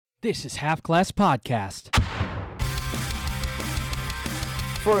This is Half Class Podcast.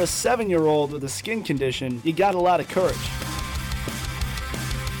 For a 7-year-old with a skin condition, you got a lot of courage.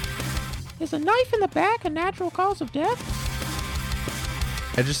 Is a knife in the back a natural cause of death?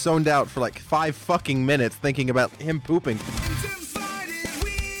 I just zoned out for like 5 fucking minutes thinking about him pooping.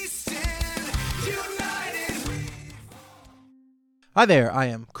 Hi there, I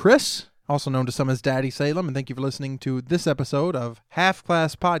am Chris, also known to some as Daddy Salem, and thank you for listening to this episode of Half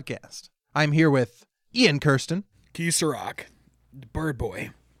Class Podcast. I'm here with Ian Kirsten, Kisarok, Bird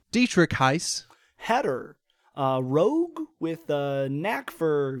Boy, Dietrich Heiss, Header, rogue with a knack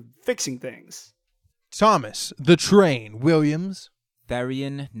for fixing things. Thomas the Train Williams,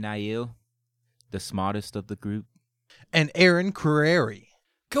 Tharian Nail, the smartest of the group, and Aaron Carreri.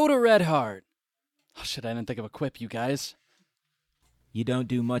 Go to Redheart. Oh shit, I didn't think of a quip, you guys. You don't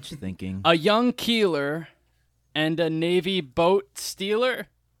do much thinking. A young keeler and a Navy boat stealer?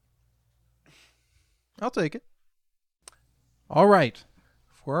 I'll take it. All right,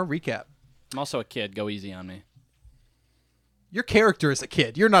 for our recap. I'm also a kid. Go easy on me. Your character is a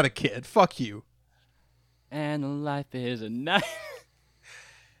kid. You're not a kid. Fuck you. And life is a night.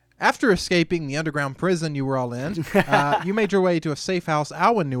 After escaping the underground prison you were all in, you made your way to a safe house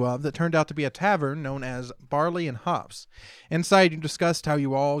Alwyn knew of that turned out to be a tavern known as Barley and Hops. Inside, you discussed how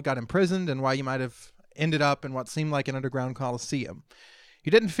you all got imprisoned and why you might have ended up in what seemed like an underground coliseum.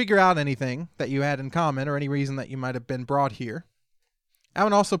 You didn't figure out anything that you had in common or any reason that you might have been brought here.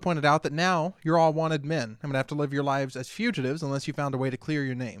 Alwyn also pointed out that now you're all wanted men and would have to live your lives as fugitives unless you found a way to clear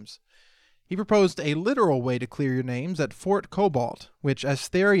your names. He proposed a literal way to clear your names at Fort Cobalt, which, as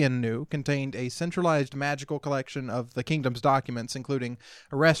Tharian knew, contained a centralized magical collection of the kingdom's documents, including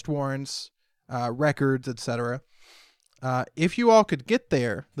arrest warrants, records, etc. If you all could get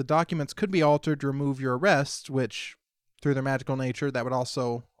there, the documents could be altered to remove your arrests, which, through their magical nature, that would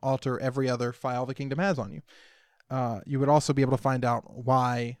also alter every other file the kingdom has on you. You would also be able to find out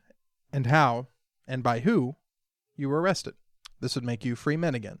why and how and by who you were arrested. This would make you free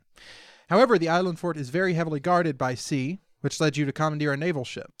men again. However, the island fort is very heavily guarded by sea, which led you to commandeer a naval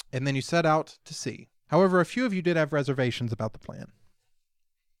ship, and then you set out to sea. However, a few of you did have reservations about the plan.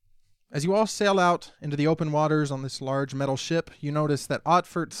 As you all sail out into the open waters on this large metal ship, you notice that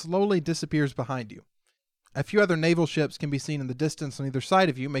Otfort slowly disappears behind you. A few other naval ships can be seen in the distance on either side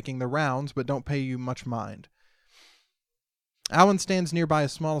of you, making their rounds, but don't pay you much mind. Alwyn stands nearby a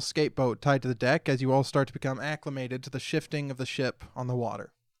small escape boat tied to the deck as you all start to become acclimated to the shifting of the ship on the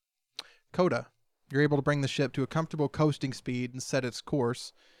water. Coda, you're able to bring the ship to a comfortable coasting speed and set its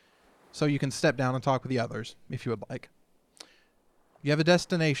course, so you can step down and talk with the others, if you would like. You have a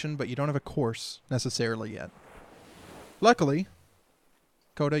destination, but you don't have a course, necessarily, yet. Luckily,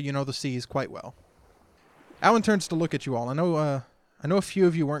 Coda, you know the seas quite well. Alwyn turns to look at you all. I know a few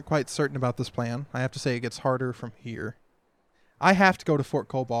of you weren't quite certain about this plan. I have to say it gets harder from here. I have to go to Fort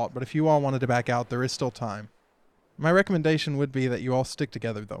Cobalt, but if you all wanted to back out, there is still time. My recommendation would be that you all stick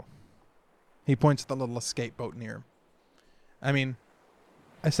together, though. He points at the little escape boat near him. I mean,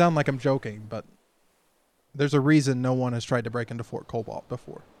 I sound like I'm joking, but there's a reason no one has tried to break into Fort Cobalt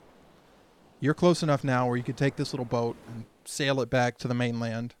before. You're close enough now where you could take this little boat and sail it back to the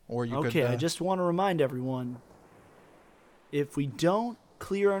mainland, or you could... Okay, I just want to remind everyone, if we don't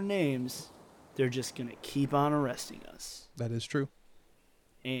clear our names, they're just going to keep on arresting us. That is true.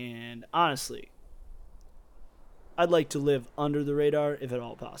 And honestly, I'd like to live under the radar if at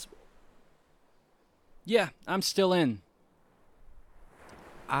all possible. Yeah, I'm still in.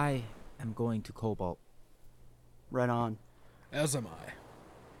 I am going to Cobalt. Right on. as am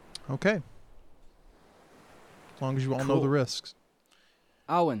I. Okay. As long as you all know Cool. the risks.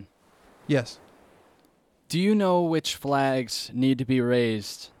 Alwyn, Yes. do you know which flags need to be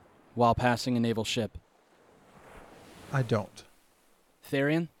raised while passing a naval ship? I don't.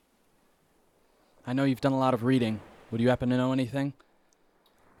 Tharian? I know you've done a lot of reading. Would you happen to know anything?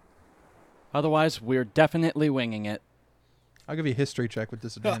 Otherwise, we're definitely winging it. I'll give you a history check with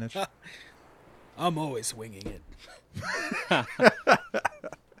disadvantage. I'm always winging it.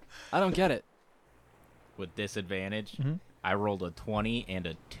 I don't get it. With disadvantage, Mhm. I rolled a 20 and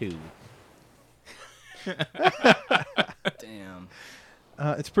a 2. Damn.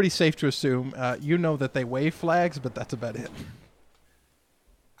 It's pretty safe to assume you know that they wave flags, but that's about it.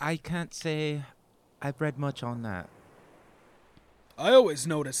 I can't say I've read much on that. I always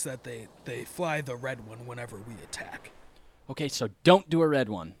notice that they fly the red one whenever we attack, Okay, so don't do a red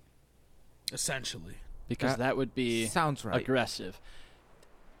one, essentially. because that would be Sounds right. aggressive.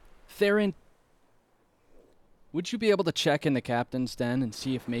 Theron, would you be able to check in the captain's den and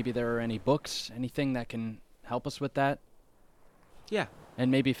see if maybe there are any books, anything that can help us with that? Yeah. and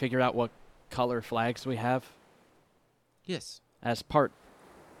maybe figure out what color flags we have Yes. as part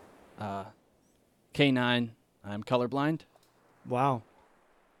K9. I'm colorblind. Wow.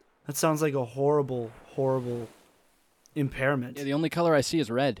 That sounds like a horrible, horrible impairment. Yeah, the only color I see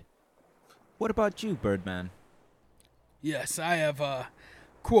is red. What about you, Birdman? Yes, I have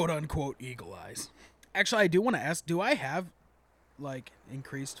quote-unquote eagle eyes. Actually, I do want to ask, do I have, like,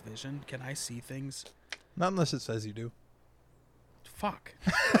 increased vision? Can I see things? Not unless it says you do. Fuck.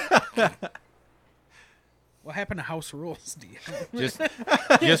 What happened to house rules,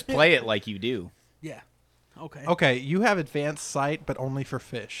 DM? Just play it like you do. Yeah. Okay. Okay, you have advanced sight, but only for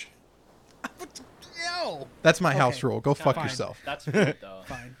fish. Ew. That's my house Okay. rule. Go fuck Fine. yourself. That's good, though.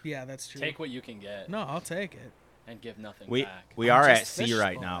 Fine. Yeah, that's true. Take what you can get No, I'll take it. and give nothing We back. we I'm are just at sea fish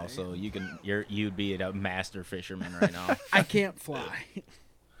right boy. now, so you'd be a master fisherman right now. I can't fly.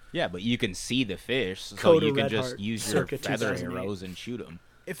 Yeah, but you can see the fish, so Coda you can Red just Heart, use your circa feather 2008. arrows and shoot them.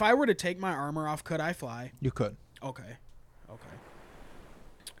 If I were to take my armor off, could I fly? You could. Okay. Okay.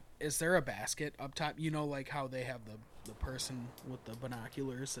 Is there a basket up top? You know, like how they have the person with the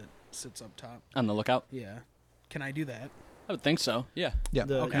binoculars that sits up top? On the lookout? Yeah. Can I do that? I would think so. Yeah. Yeah.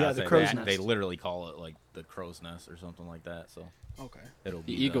 The, Okay. yeah, I'd the say crow's that- nest. They literally call it like the crow's nest or something like that. So Okay. it'll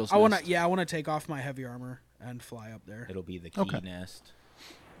be The eagle's I want to. nest. Yeah, I want to take off my heavy armor and fly up there. It'll be the key Okay. nest.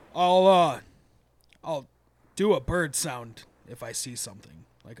 I'll do a bird sound if I see something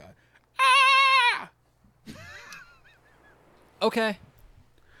like a ah. Okay.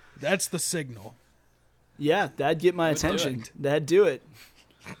 That's the signal. Yeah, that'd get my Would do attention. That'd do it.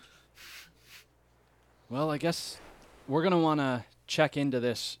 Well, I guess we're going to want to check into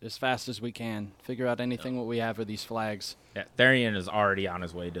this as fast as we can. Figure out anything what we have with these flags. Yeah, Therian is already on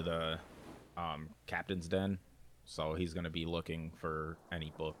his way to the captain's den, so he's going to be looking for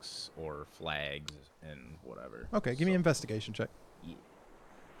any books or flags and whatever. Okay, give me an investigation check.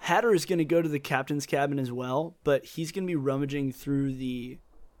 Hatter is going to go to the captain's cabin as well, but he's going to be rummaging through the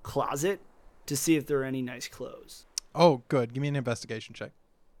closet to see if there are any nice clothes. Oh, good. Give me an investigation check.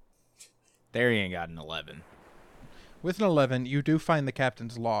 Therian got an 11. With an 11, you do find the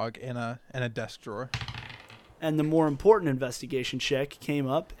captain's log in a desk drawer. And the more important investigation check came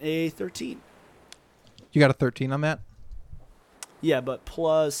up a 13. You got a 13 on that? Yeah, but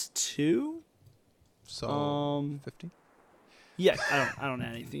plus 2? So 15. Yeah, I don't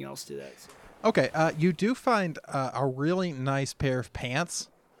add anything else to that. Okay, you do find a really nice pair of pants.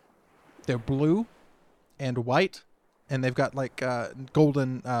 They're blue and white, and they've got like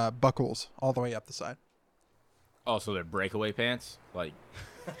golden buckles all the way up the side. Oh, so they're breakaway pants? Like,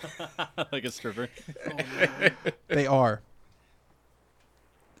 Like a stripper. They are.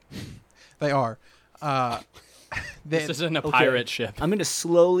 They are. This isn't a Okay. pirate ship. I'm going to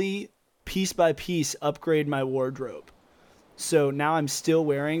slowly, piece by piece, upgrade my wardrobe. So now I'm still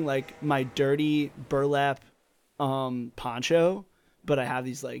wearing like my dirty burlap poncho, but I have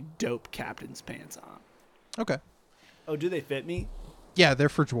these like dope captain's pants on. Okay. Oh, do they fit me? Yeah, they're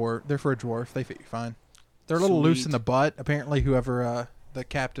for dwarf. They're for a dwarf. They fit you fine. They're a little loose in Sweet. the butt. Apparently, whoever the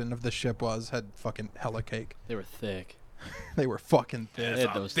captain of the ship was had fucking hella cake. They were thick. They were fucking They thick.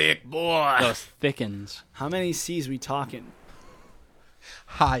 had those, thick boy. those thickens. How many C's we talking?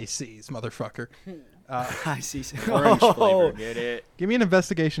 High seas, motherfucker. I see. Orange Oh. flavor, get it? Give me an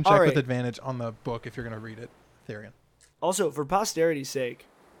investigation check All with right. advantage on the book if you're going to read it, Therian. Also, for posterity's sake,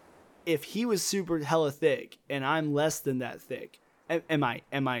 if he was super hella thick and I'm less than that thick, am I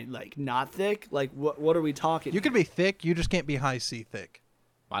like not thick? Like what are we talking? You could be thick, you just can't be high C thick.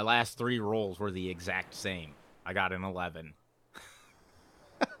 My last 3 rolls were the exact same. I got an 11.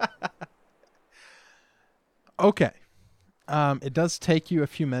 Okay. It does take you a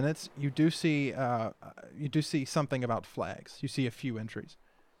few minutes. You do see something about flags. You see a few entries.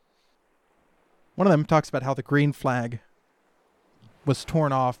 One of them talks about how the green flag was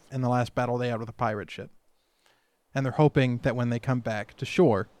torn off in the last battle they had with a pirate ship. And they're hoping that when they come back to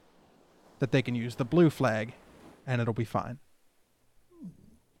shore, that they can use the blue flag and it'll be fine.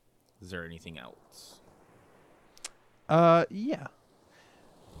 Is there anything else? Yeah.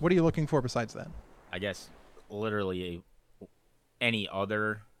 What are you looking for besides that? I guess literally any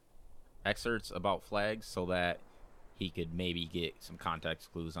other excerpts about flags so that he could maybe get some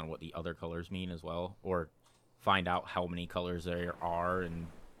context clues on what the other colors mean as well, or find out how many colors there are and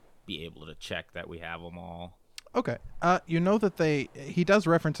be able to check that we have them all. Okay. You know that he does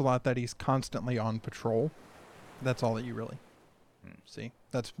reference a lot that he's constantly on patrol. That's all that you really see.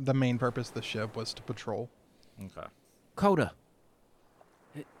 That's the main purpose of the ship was to patrol. Okay. Coda.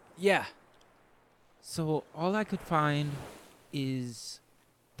 Yeah. So all I could find is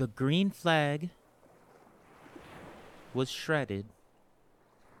the green flag was shredded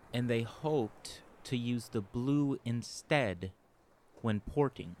and they hoped to use the blue instead when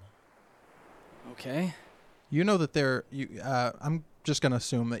porting. Okay. You know that I'm just going to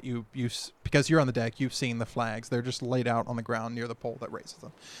assume that because you're on the deck, you've seen the flags. They're just laid out on the ground near the pole that raises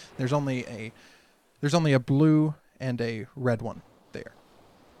them. There's only a blue and a red one there.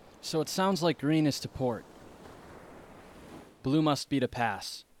 So it sounds like green is to port. Blue must be to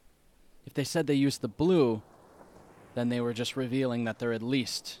pass. If they said they used the blue, then they were just revealing that they're at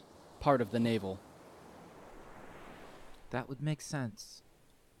least part of the naval. That would make sense.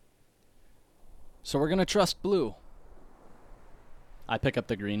 So we're going to trust blue. I pick up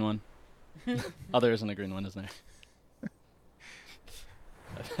the green one. Oh, there isn't a green one, isn't there?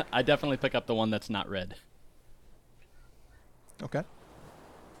 I definitely pick up the one that's not red. Okay.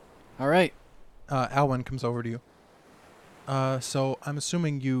 All right. Alwyn comes over to you. So I'm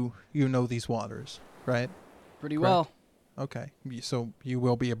assuming you know these waters, right? Pretty Correct. well. Okay. So you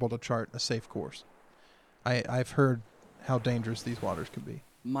will be able to chart a safe course. I've heard how dangerous these waters can be.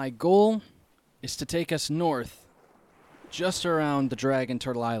 My goal is to take us north, just around the Dragon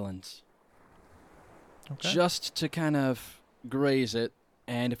Turtle Islands. Okay. Just to kind of graze it,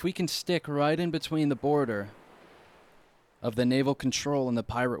 and if we can stick right in between the border of the naval control and the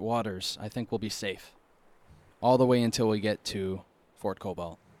pirate waters, I think we'll be safe. All the way until we get to Fort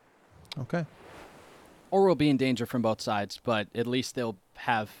Cobalt. Okay. Or we'll be in danger from both sides, but at least they'll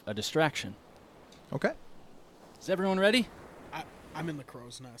have a distraction. Okay. Is everyone ready? I'm in the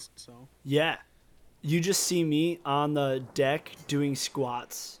crow's nest, so. Yeah. You just see me on the deck doing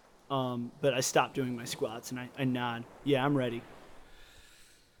squats. But I stopped doing my squats and I nod. Yeah, I'm ready.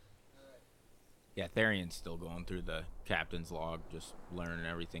 Yeah, Therion's still going through the captain's log, just learning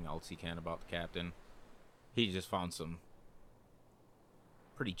everything else he can about the captain. He just found some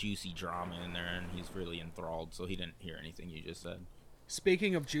pretty juicy drama in there, and he's really enthralled, so he didn't hear anything you just said.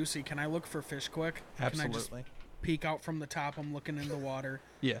 Speaking of juicy, can I look for fish quick? Absolutely. Can I just peek out from the top? I'm looking in the water.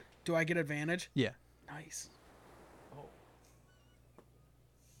 Yeah. Do I get advantage? Yeah. Nice. Oh.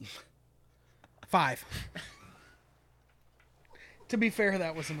 5. To be fair,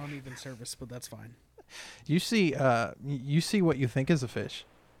 that was an uneven service, but that's fine. You see what you think is a fish.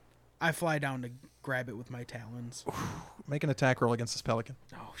 I fly down to grab it with my talons. Make an attack roll against this pelican.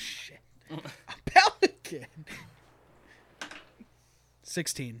 Oh, shit. A pelican!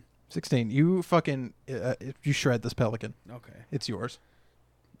 16. 16. You fucking you shred this pelican. Okay. It's yours.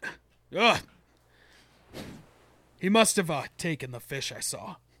 Ugh! He must have taken the fish I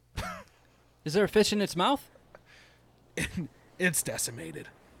saw. Is there a fish in its mouth? It's decimated.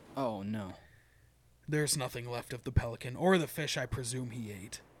 Oh, no. There's nothing left of the pelican, or the fish I presume he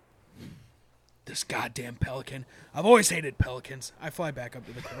ate. This goddamn pelican. I've always hated pelicans. I fly back up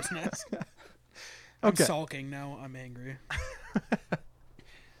to the crow's nest. I'm Okay. sulking now. I'm angry.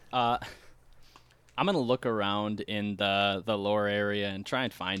 I'm going to look around in the lower area and try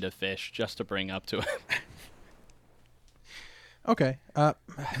and find a fish just to bring up to it. Okay.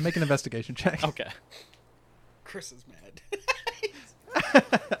 Make an investigation check. Okay. Chris is mad.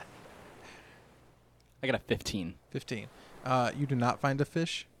 I got a 15. 15. You do not find a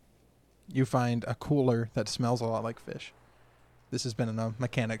fish. You find a cooler that smells a lot like fish. This has been in a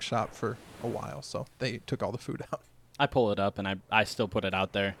mechanic shop for a while, so they took all the food out. I pull it up and I still put it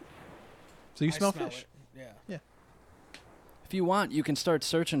out there. So you I smell fish. It. Yeah. If you want, you can start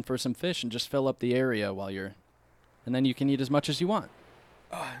searching for some fish and just fill up the area and then you can eat as much as you want.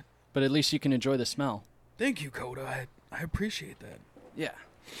 But at least you can enjoy the smell. Thank you, Coda. I appreciate that. Yeah.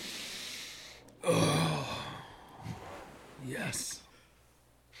 Yes.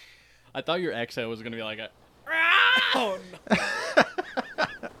 I thought your exhale was going to be like Oh, no.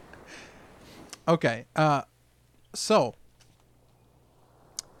 Okay. So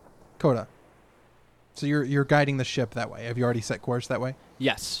Coda. So you're guiding the ship that way. Have you already set course that way?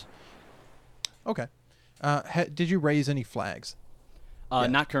 yes. Okay. Did you raise any flags? Yeah.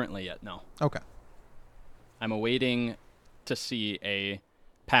 Not currently yet, no. Okay. I'm awaiting to see a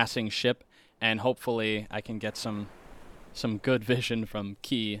passing ship, and hopefully I can get some good vision from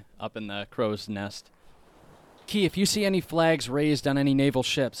Key up in the crow's nest. Key, if you see any flags raised on any naval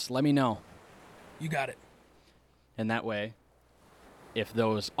ships, let me know. You got it. And that way, if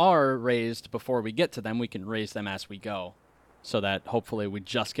those are raised before we get to them, we can raise them as we go. So that hopefully we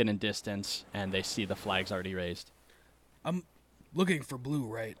just get in distance and they see the flags already raised. I'm looking for blue,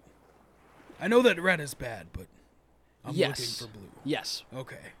 right? I know that red is bad, but I'm Yes. looking for blue. Yes.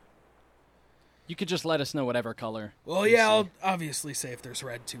 Okay. You could just let us know whatever color. Well, you yeah, see. I'll obviously say if there's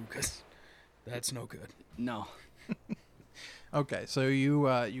red, too, because that's no good. No. Okay. So you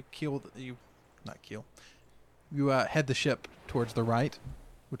head the ship towards the right,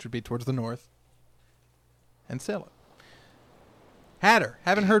 which would be towards the north, and sail it. Hatter,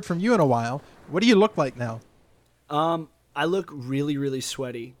 haven't heard from you in a while. What do you look like now? I look really, really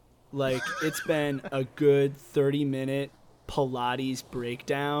sweaty. Like, it's been a good 30-minute Pilates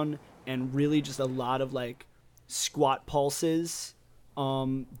breakdown and really just a lot of, like, squat pulses,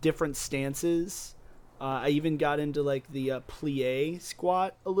 different stances. I even got into, like, the plie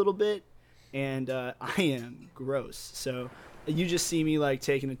squat a little bit, and I am gross. So you just see me, like,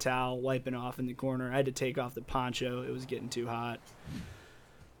 taking a towel, wiping off in the corner. I had to take off the poncho. It was getting too hot.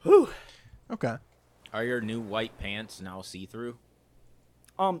 Whew. Okay. Are your new white pants now see-through?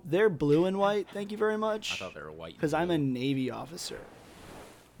 They're blue and white, thank you very I much. thought they were white. Because I'm a Navy officer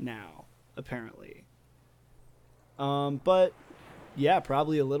now, apparently. But, yeah,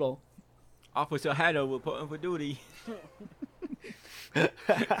 probably a little. Officer Haddo will put him for duty.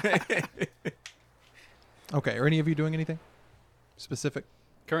 Okay, are any of you doing anything specific?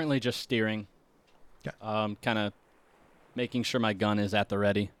 Currently just steering. Okay. Kind of making sure my gun is at the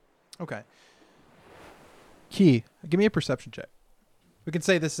ready. Okay. Key, give me a perception check. We can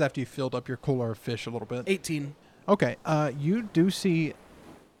say this is after you filled up your cooler of fish a little bit. 18. Okay, you do see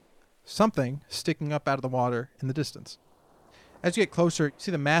something sticking up out of the water in the distance. As you get closer, you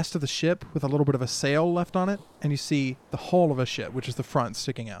see the mast of the ship with a little bit of a sail left on it, and you see the hull of a ship, which is the front,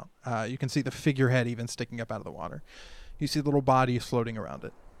 sticking out. You can see the figurehead even sticking up out of the water. You see the little body floating around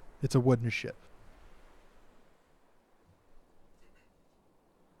it. It's a wooden ship.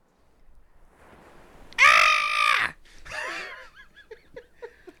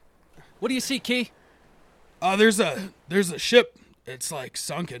 What do you see, Key? There's a ship. It's like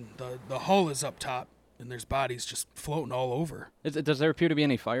sunken. The hull is up top, and there's bodies just floating all over. Does there appear to be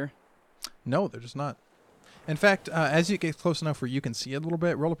any fire? No, they're just not. In fact, as you get close enough where you can see it a little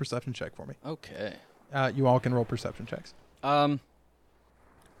bit, roll a perception check for me. Okay. You all can roll perception checks. 9.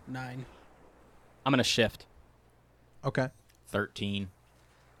 I'm gonna shift. Okay. 13.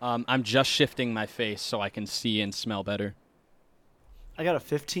 I'm just shifting my face so I can see and smell better. I got a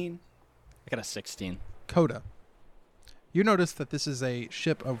 15. I got a 16. Coda. You notice that this is a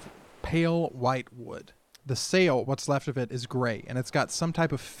ship of pale white wood. The sail, what's left of it, is gray, and it's got some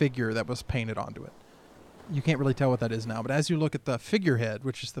type of figure that was painted onto it. You can't really tell what that is now, but as you look at the figurehead,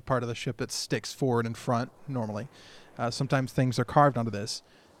 which is the part of the ship that sticks forward and front normally, sometimes things are carved onto this.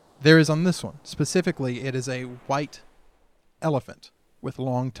 There is on this one. Specifically, it is a white elephant with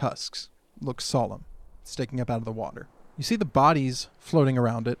long tusks. Looks solemn, sticking up out of the water. You see the bodies floating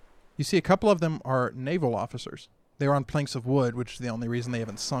around it. You see a couple of them are naval officers. They are on planks of wood, which is the only reason they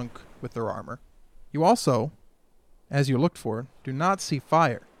haven't sunk with their armor. You also, as you looked for, do not see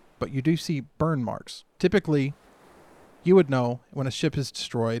fire, but you do see burn marks. Typically, you would know when a ship is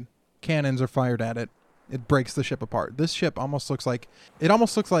destroyed, cannons are fired at it, it breaks the ship apart. This ship almost looks like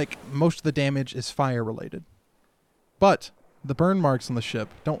most of the damage is fire related. But the burn marks on the ship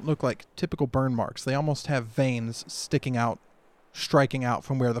don't look like typical burn marks. They almost have veins sticking out, striking out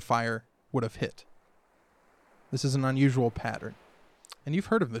from where the fire would have hit. This is an unusual pattern. And you've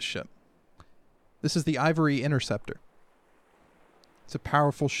heard of this ship. This is the Ivory Interceptor. It's a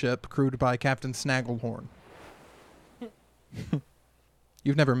powerful ship crewed by Captain Snagglehorn.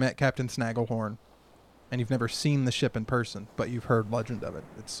 You've never met Captain Snagglehorn, and you've never seen the ship in person, but you've heard legend of it.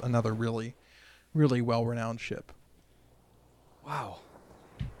 It's another really, really well-renowned ship. Wow.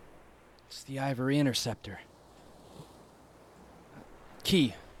 It's the Ivory Interceptor.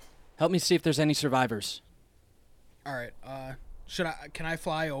 Key, help me see if there's any survivors. All right. Can I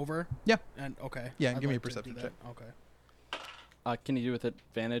fly over? Yeah. And okay. Yeah, I'd give me a like to perception do check. that. Okay. Can you do with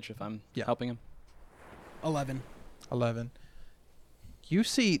advantage if I'm helping him? 11. 11. You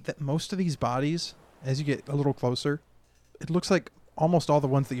see that most of these bodies, as you get a little closer, it looks like almost all the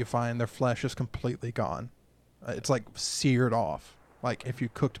ones that you find, their flesh is completely gone. It's like seared off, like if you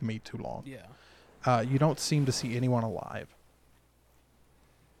cooked meat too long. Yeah. You don't seem to see anyone alive.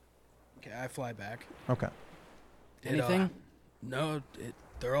 Okay, I fly back. Okay. Anything? No,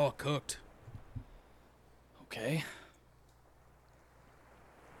 they're all cooked. Okay.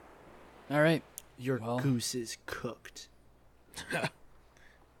 All right. Your Well. goose is cooked.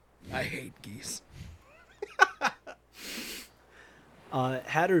 I hate geese.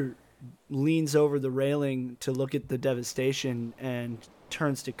 Hatter leans over the railing to look at the devastation and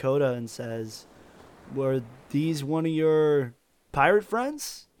turns to Coda and says, "Were these one of your pirate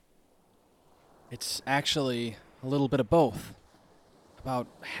friends?" It's actually a little bit of both. About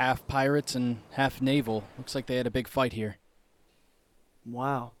half pirates and half naval. Looks like they had a big fight here.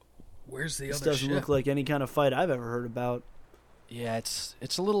 Wow. Where's the This other doesn't ship? look like any kind of fight I've ever heard about. Yeah, it's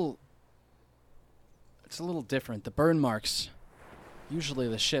a little different. The burn marks. Usually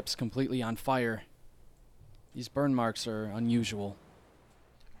the ship's completely on fire. These burn marks are unusual.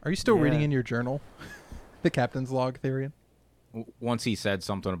 Are you still reading Yeah. in your journal? The captain's log, Therian? Once he said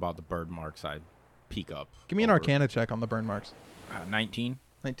something about the bird marks, I'd peek up. Give me an over. Arcana check on the burn marks. 19.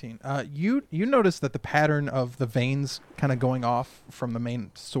 19. You notice that the pattern of the veins kind of going off from the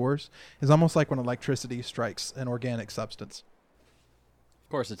main source is almost like when electricity strikes an organic substance. Of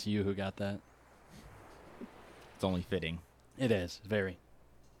course, it's you who got that. It's only fitting. It is, very.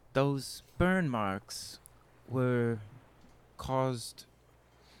 Those burn marks were caused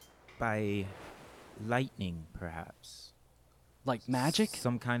by lightning, perhaps. Like magic?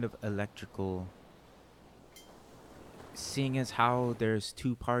 Some kind of electrical. Seeing as how there's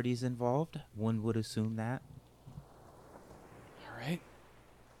two parties involved, one would assume that. All right.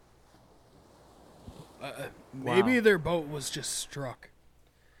 Maybe Wow. their boat was just struck.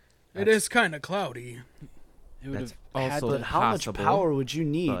 It is kind of cloudy. It would That's have had also But how much possible, power would you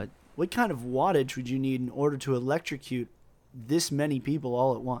need? but- What kind of wattage would you need in order to electrocute this many people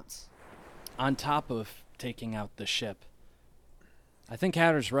all at once? on top of taking out the ship. I think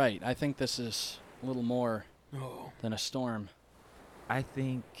Hatter's right. I think this is a little more Oh, than a storm. I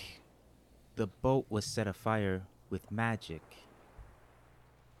think the boat was set afire with magic.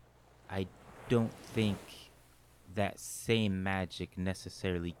 I don't think that same magic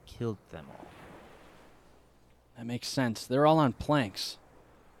necessarily killed them all. That makes sense. They're all on planks.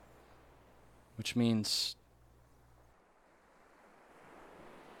 Which means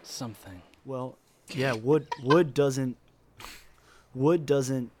something. Well, yeah, wood doesn't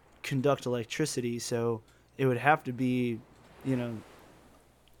conduct electricity, so it would have to be,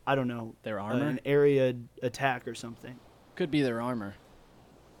 I don't know, Their armor? an area attack or something. Could be their armor.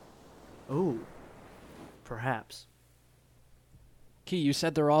 Oh, perhaps. Key, you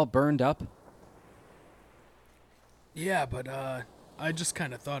said they're all burned up? yeah, but I just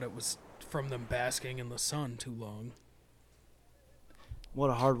kind of thought it was from them basking in the sun too long. What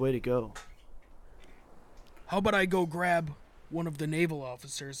a hard way to go. How about I go grab one of the naval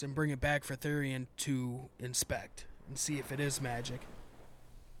officers and bring it back for Therian to inspect and see if it is magic?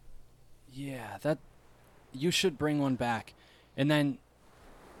 Yeah, that... You should bring one back. And then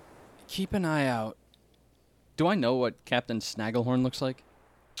keep an eye out. Do I know what Captain Snagglehorn looks like?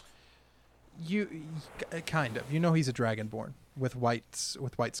 Kind of. You know he's a dragonborn with white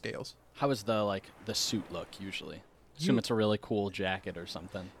scales. How is the suit look usually? Assume You- it's a really cool jacket or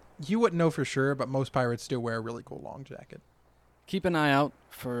something. You wouldn't know for sure, but most pirates still wear a really cool long jacket. Keep an eye out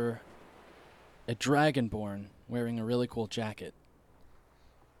for a dragonborn wearing a really cool jacket.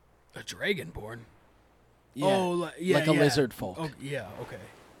 A dragonborn? Yeah, Yeah, like a lizard folk. Oh, yeah, okay.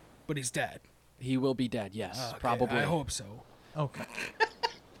 But he's dead. He will be dead, yes, Okay, probably. I hope so. Okay.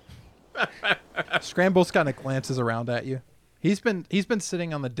 Scrambles kind of glances around at you. He's been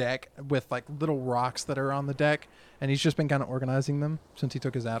sitting on the deck with like little rocks that are on the deck, and he's just been kind of organizing them since he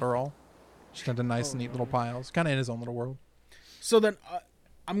took his Adderall. Just into nice, neat little piles, kind of in his own little world. So then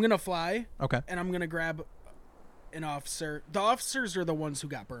I'm going to fly, Okay. and I'm going to grab an officer. The officers are the ones who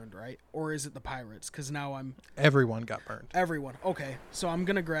got burned, right? Or is it the pirates? Because now I'm... Everyone got burned. Everyone. Okay, so I'll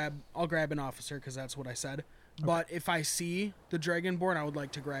grab an officer because that's what I said. But if I see the Dragonborn, I would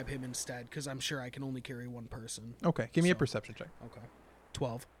like to grab him instead because I'm sure I can only carry one person. Okay. Give me a So- perception check. Okay.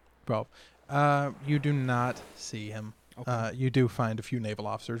 12. 12. You do not see him. Okay. You do find a few naval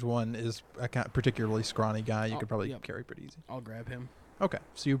officers. One is a particularly scrawny guy. You Oh, could probably yep. carry pretty easy. I'll grab him. Okay,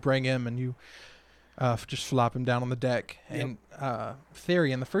 so you bring him and you just flop him down on the deck. Yep. And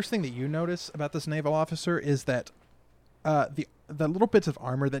Therian, the first thing that you notice about this naval officer is that the little bits of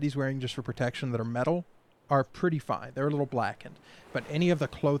armor that he's wearing just for protection that are metal are pretty fine. They're a little blackened. But any of the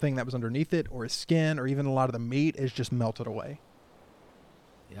clothing that was underneath it, or his skin, or even a lot of the meat is just melted away.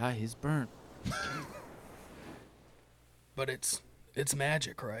 Yeah, he's burnt. But it's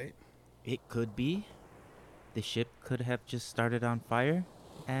magic, right? It could be. The ship could have just started on fire,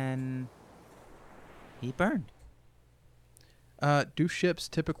 and he burned. Do ships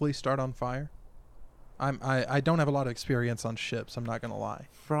typically start on fire? I don't have a lot of experience on ships, I'm not going to lie.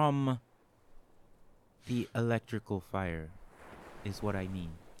 From the electrical fire is what I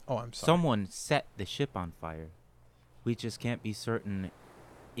mean. Oh, I'm sorry. Someone set the ship on fire. We just can't be certain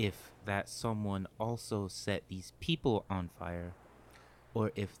if that someone also set these people on fire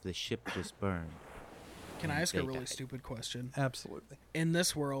or if the ship just burned. Can I and ask a they really died. stupid question? Absolutely. In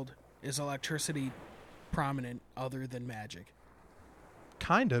this world, is electricity prominent other than magic?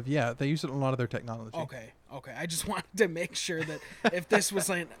 Kind of, yeah. They use it in a lot of their technology. Okay. I just wanted to make sure that if this was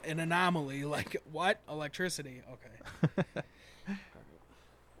an anomaly, like, what? Electricity? Okay.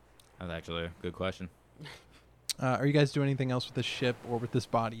 That's actually a good question. Are you guys doing anything else with this ship or with this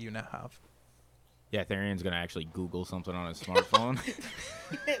body you now have? Yeah, Therian's gonna actually Google something on his smartphone.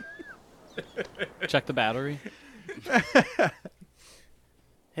 Check the battery.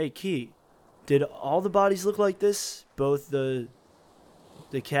 Hey, Key, did all the bodies look like this? Both the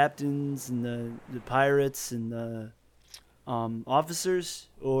captains and the pirates and the officers,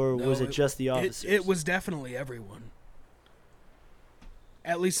 or No, was it just the officers? It was definitely everyone.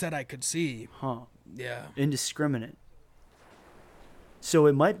 At least that I could see. Huh. Yeah. Indiscriminate. So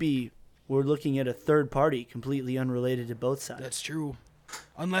it might be we're looking at a third party completely unrelated to both sides. That's true.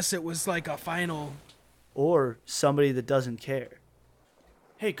 Unless it was like a final. Or somebody that doesn't care.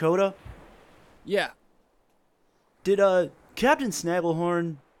 Hey, Coda, Yeah. did Captain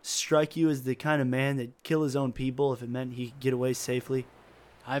Snagglehorn strike you as the kind of man that'd kill his own people if it meant he could get away safely?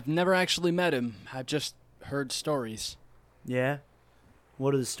 I've never actually met him. I've just heard stories. Yeah?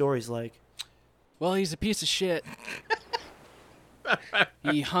 What are the stories like? Well, he's a piece of shit.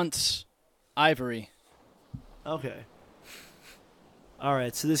 He hunts ivory. Okay. All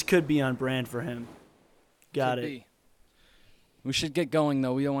right, so this could be on brand for him. Got Could it. be. We should get going,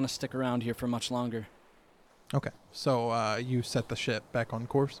 though. We don't want to stick around here for much longer. Okay. So you set the ship back on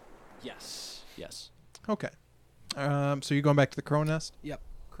course? Yes. Yes. Okay. So you're going back to the crow nest? Yep.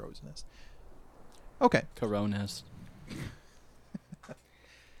 Crow's nest. Okay. Coronas.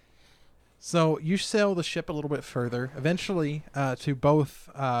 So you sail the ship a little bit further. Eventually, to both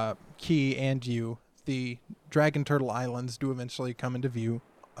Key and you, the Dragon Turtle Islands do eventually come into view.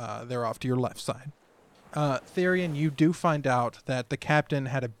 They're off to your left side. Therian, you do find out that the captain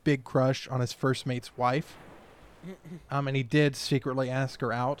had a big crush on his first mate's wife. And he did secretly ask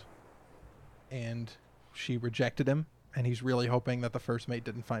her out. And she rejected him. And he's really hoping that the first mate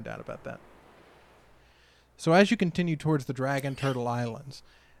didn't find out about that. So as you continue towards the Dragon Turtle Islands,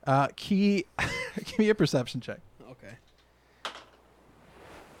 Key, give me a perception check. Okay.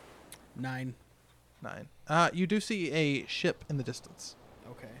 9. 9. You do see a ship in the distance.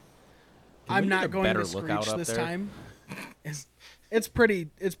 Okay. Can I'm we get a not going better to lookout screech up this there? time. It's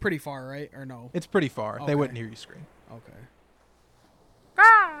pretty far, right? Or no? It's pretty far. They Okay. wouldn't hear you scream. Okay.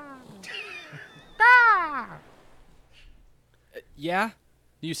 Yeah?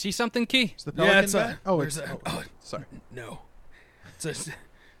 Do you see something, Key? Is the Yeah, pelican it's back? there's it's... a- oh, sorry. No. It's a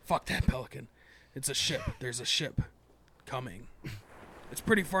fuck that pelican. It's a ship. There's a ship coming. It's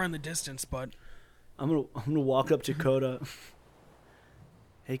pretty far in the distance, but I'm gonna walk up to Coda.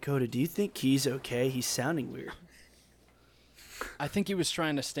 Hey, Coda, do you think Key's okay? He's sounding weird. I think he was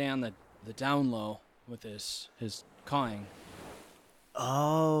trying to stay on the down low with his cawing.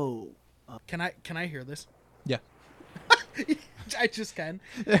 Oh. can I hear this? Yeah. I just can.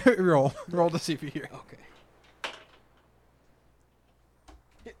 roll to see if you hear. Okay.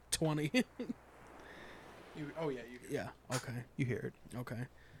 20. Yeah. Okay. You hear it. Okay.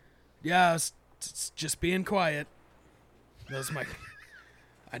 Yeah, it's just being quiet. That was my.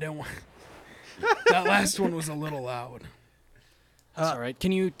 I didn't want. That last one was a little loud. That's all right.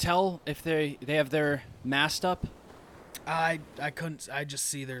 Can you tell if they have their mast up? I couldn't. I just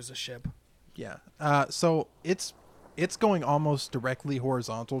see there's a ship. Yeah. So it's going almost directly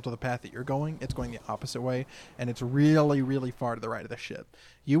horizontal to the path that you're going. It's going the opposite way, and it's really, really far to the right of the ship.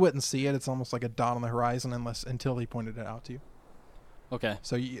 You wouldn't see it. It's almost like a dot on the horizon until he pointed it out to you. Okay.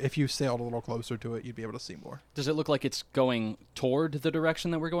 So if you sailed a little closer to it, you'd be able to see more. Does it look like it's going toward the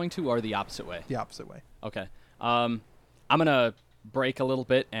direction that we're going to, or the opposite way? The opposite way. Okay. I'm gonna brake a little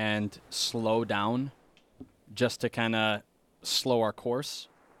bit and slow down, just to kind of slow our course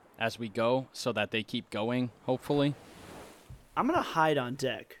as we go, so that they keep going. Hopefully. I'm gonna hide on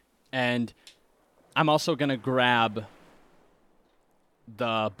deck. And I'm also gonna grab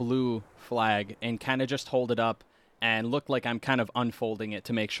the blue flag and kind of just hold it up and look like I'm kind of unfolding it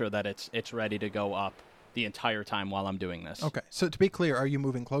to make sure that it's ready to go up the entire time while I'm doing this. Okay. So to be clear, are you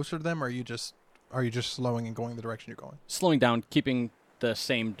moving closer to them, or are you just slowing and going the direction you're going? Slowing down, keeping the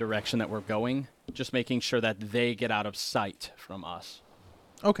same direction that we're going, just making sure that they get out of sight from us.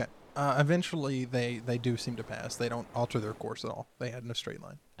 Okay. Eventually, they do seem to pass. They don't alter their course at all. They head in a straight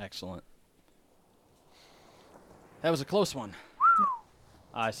line. Excellent. That was a close one.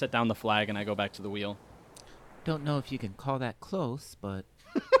 I set down the flag and I go back to the wheel. Don't know if you can call that close, but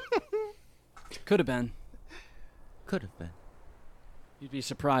Could have been. could have been. You'd be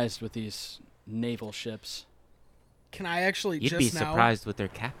surprised with these naval ships. Can I actually You'd just be now? surprised with their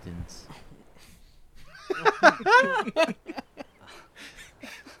captains.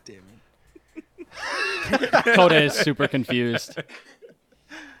 Damn it. Coda is super confused.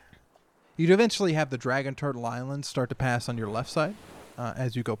 You'd eventually have the Dragon Turtle Islands start to pass on your left side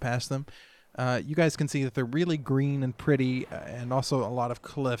as you go past them. You guys can see that they're really green and pretty, and also a lot of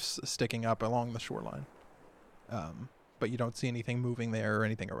cliffs sticking up along the shoreline. But you don't see anything moving there or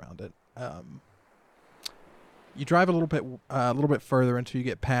anything around it. You drive a little bit further until you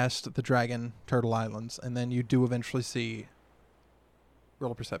get past the Dragon Turtle Islands, and then you do eventually see.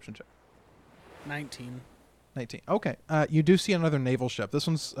 Roll a perception check. 19. 19. Okay. You do see another naval ship. This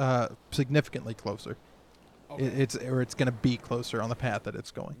one's significantly closer. Okay. It's going to be closer on the path that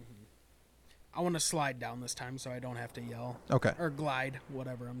it's going. I want to slide down this time so I don't have to yell. Okay. Or glide,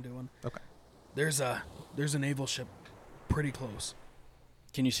 whatever I'm doing. Okay. There's a naval ship pretty close.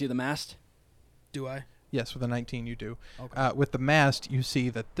 Can you see the mast? Do I? Yes, with a 19 you do. Okay. With the mast, you see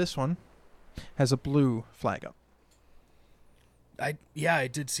that this one has a blue flag up. I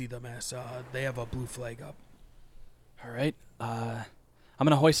did see the mast. They have a blue flag up. All right. I'm going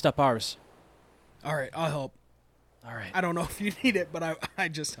to hoist up ours. All right, I'll help. All right. I don't know if you need it, but I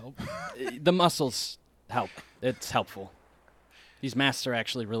just help. The muscles help. It's helpful. These masts are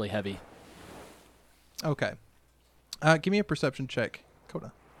actually really heavy. Okay. Give me a perception check,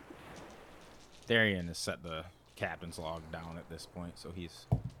 Coda. Darian has set the captain's log down at this point, so he's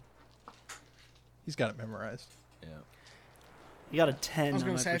Got it memorized. yeah. You got a 10 I was on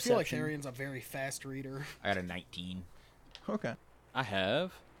going my to say, I feel like perception. Therian's a very fast reader. I got a 19. Okay. I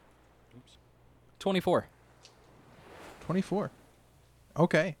have 24. 24.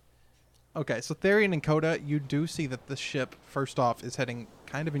 Okay. Okay, so Therian and Coda, you do see that the ship, first off, is heading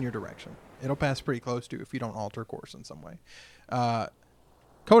kind of in your direction. It'll pass pretty close to you if you don't alter course in some way.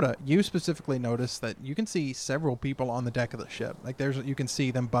 Coda, you specifically notice that you can see several people on the deck of the ship. Like you can see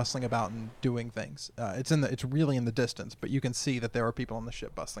them bustling about and doing things. It's really in the distance, but you can see that there are people on the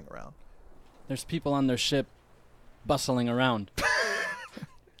ship bustling around. There's people on their ship bustling around.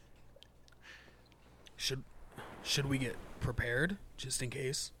 Should we get prepared just in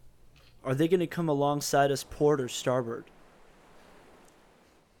case? Are they going to come alongside us, port or starboard?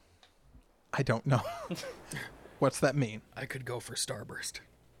 I don't know. What's that mean? I could go for starburst.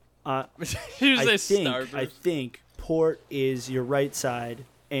 I Usually think port is your right side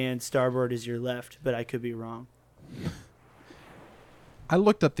and starboard is your left, but I could be wrong. I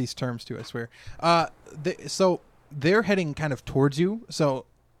looked up these terms too, I swear. So they're heading kind of towards you. So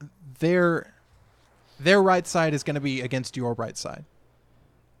their right side is going to be against your right side.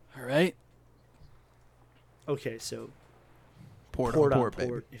 All right. Okay, so Port port on on port, baby.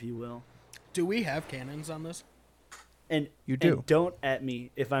 port, if you will. Do we have cannons on this? And You do. And don't at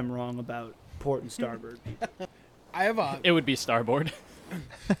me if I'm wrong about port and starboard. I have a... It would be starboard.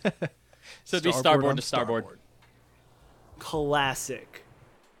 So it'd be Starboard starboard on to starboard. Classic.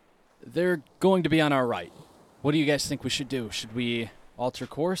 They're going to be on our right. What do you guys think we should do? Should we alter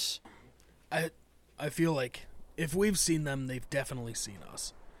course? I feel like if we've seen them, they've definitely seen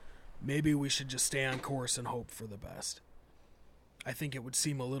us. Maybe we should just stay on course and hope for the best. I think it would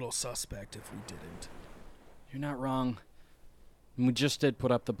seem a little suspect if we didn't. You're not wrong. We just did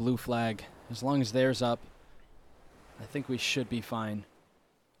put up the blue flag. As long as theirs up, I think we should be fine.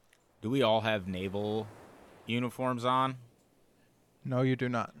 Do we all have naval uniforms on? No, you do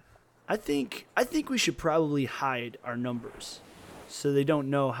not. I think we should probably hide our numbers so they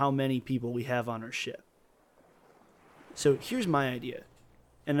don't know how many people we have on our ship. So here's my idea.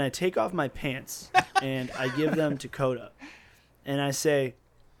 And I take off my pants and I give them to Coda. And I say,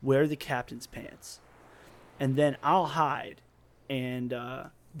 wear the captain's pants. And then I'll hide. And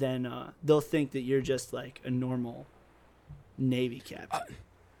then they'll think that you're just like a normal Navy captain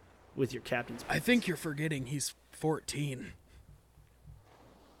with your captain's pants. I think you're forgetting he's 14.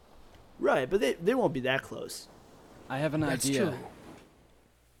 Right, but they won't be that close. I have an That's idea. true.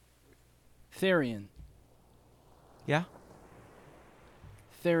 Therian. Yeah?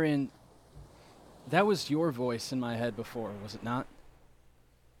 Therian, that was your voice in my head before, was it not?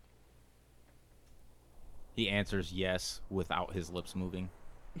 He answers yes without his lips moving.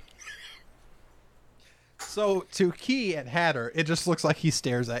 So to Key and Hatter, it just looks like he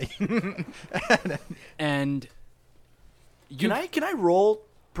stares at you. And you Can I roll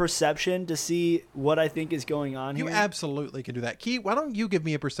perception to see what I think is going on You here? absolutely can do that. Key, why don't you give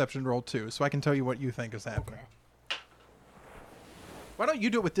me a perception roll too, so I can tell you what you think is happening. Why don't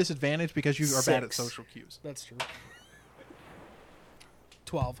you do it with disadvantage because you are bad at 6. social cues? That's true.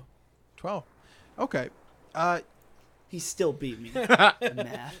 12. 12. Okay. He still beat me.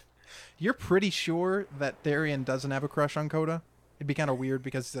 Math. You're pretty sure that Therian doesn't have a crush on Coda. It'd be kind of weird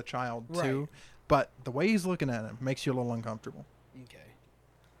because he's a child too. Right. But the way he's looking at him makes you a little uncomfortable. Okay.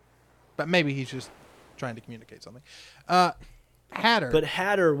 But maybe he's just trying to communicate something. Hatter. But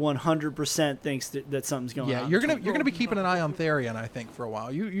Hatter 100% thinks that something's going yeah, on. you're gonna be keeping an eye on Therian, I think, for a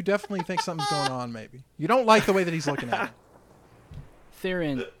while. You definitely think something's going on. Maybe you don't like the way that he's looking at you.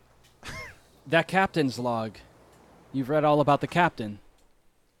 Theron, that captain's log. You've read all about the captain.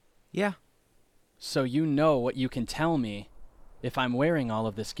 Yeah. So you know what you can tell me if I'm wearing all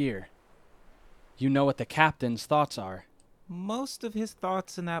of this gear. You know what the captain's thoughts are. Most of his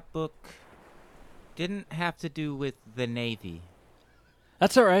thoughts in that book didn't have to do with the Navy.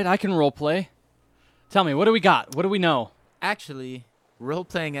 That's all right. I can roleplay. Tell me, what do we got? What do we know? Actually,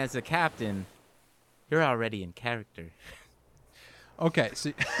 role-playing as a captain, you're already in character. Okay,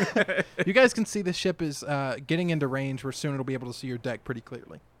 so you guys can see the ship is getting into range where soon it'll be able to see your deck pretty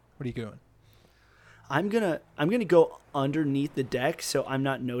clearly. What are you doing? I'm gonna go underneath the deck so I'm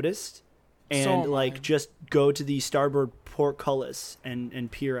not noticed, and So am I. just go to the starboard portcullis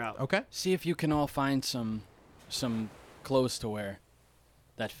and peer out. Okay. See if you can all find some clothes to wear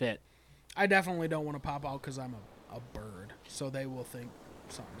that fit. I definitely don't want to pop out because I'm a bird, so they will think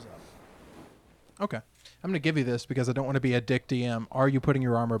something's up. Okay. I'm going to give you this because I don't want to be a dick DM. Are you putting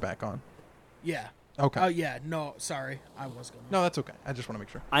your armor back on? Yeah. Okay. Oh, yeah. No, sorry. I was going to. No, that's okay. I just want to make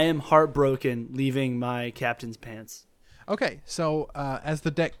sure. I am heartbroken leaving my captain's pants. Okay, so as the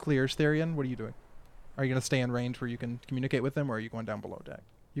deck clears, Therian, what are you doing? Are you going to stay in range where you can communicate with them, or are you going down below deck?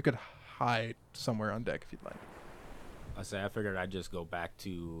 You could hide somewhere on deck if you'd like. I figured I'd just go back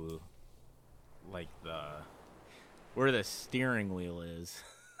to, like, where the steering wheel is.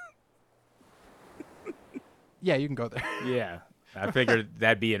 Yeah, you can go there. Yeah. I figured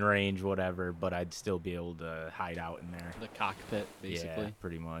that'd be in range, whatever, but I'd still be able to hide out in there. The cockpit, basically. Yeah,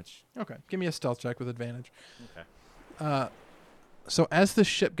 pretty much. Okay, give me a stealth check with advantage. Okay. So as the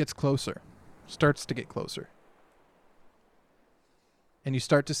ship gets closer, starts to get closer, and you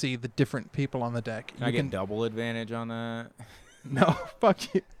start to see the different people on the deck. Can I get double advantage on that? No,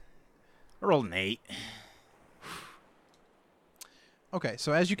 fuck you. I rolled an 8. Okay,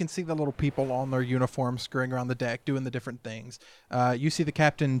 so as you can see the little people on their uniforms scurrying around the deck doing the different things, you see the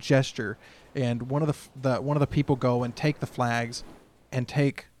captain gesture, and one of the people go and take the flags, and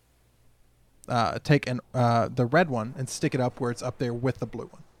take the red one and stick it up where it's up there with the blue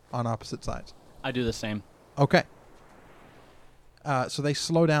one on opposite sides. I do the same. Okay. So they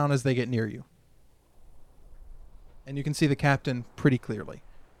slow down as they get near you, and you can see the captain pretty clearly.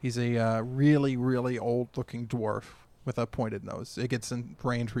 He's a really, really old-looking dwarf with a pointed nose. It gets in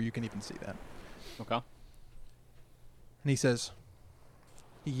range where you can even see that. Okay. And he says,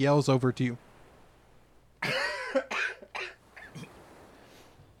 he yells over to you.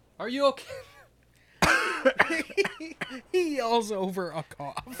 Are you okay? He yells over a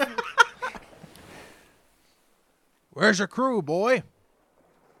cough. Where's your crew, boy?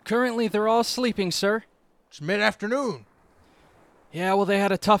 Currently, they're all sleeping, sir. It's mid-afternoon. Yeah, well, they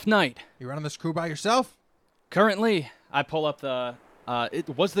had a tough night. You running this crew by yourself? Currently, I pull up the...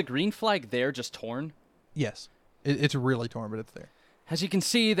 was the green flag there just torn? Yes. It's really torn, but it's there. As you can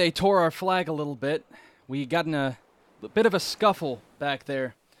see, they tore our flag a little bit. We got in a bit of a scuffle back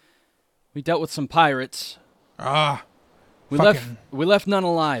there. We dealt with some pirates. Ah, We fucking left none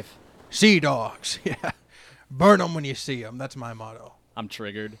alive. sea dogs. Yeah. Burn them when you see them. That's my motto. I'm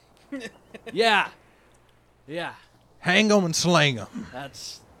triggered. Yeah. Yeah. Hang them and slang them.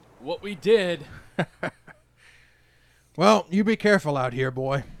 That's what we did. Well, you be careful out here,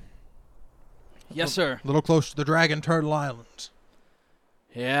 boy. Yes, sir. A little close to the Dragon Turtle Islands.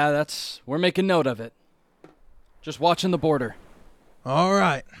 Yeah, we're making note of it. Just watching the border. All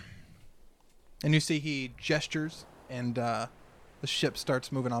right. And you see he gestures, and the ship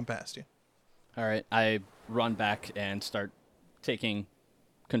starts moving on past you. All right, I run back and start taking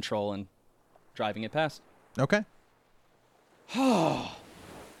control and driving it past. Okay.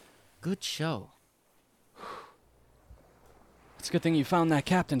 Good show. It's a good thing you found that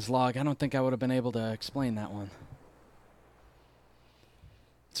captain's log. I don't think I would have been able to explain that one.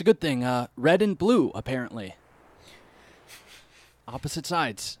 It's a good thing. Red and blue, apparently. Opposite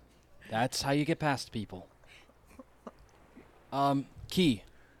sides. That's how you get past people. Key,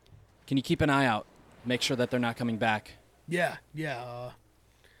 can you keep an eye out? Make sure that they're not coming back. Yeah.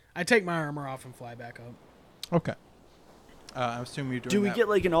 I take my armor off and fly back up. Okay. I assume you're doing Do we that. get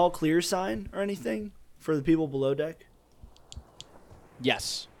like an all clear sign or anything for the people below deck?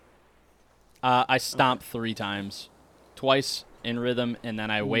 Yes. I stomp 3 times. Twice in rhythm, and then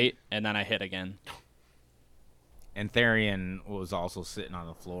I wait, and then I hit again. And Therian was also sitting on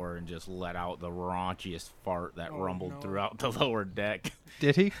the floor and just let out the raunchiest fart that rumbled no. throughout the lower deck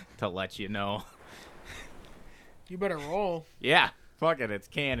Did he? to let you know. You better roll. Yeah, fuck it, it's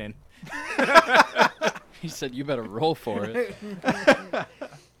canon. He said, "You better roll for it."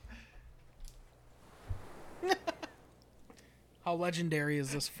 How legendary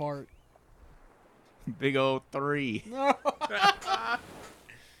is this fart? Big old 3.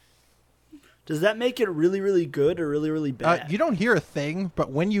 Does that make it really, really good or really, really bad? You don't hear a thing, but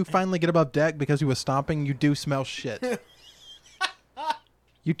when you finally get above deck because he was stomping, you do smell shit.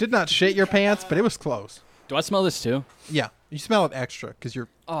 You did not shit your pants, but it was close. Do I smell this too? Yeah, you smell it extra because you're...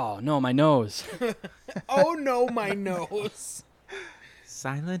 Oh no, my nose. Oh no, my nose.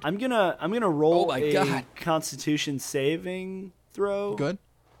 Silent. I'm gonna roll Oh my a God. Constitution saving throw. good.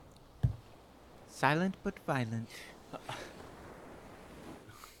 Silent but violent.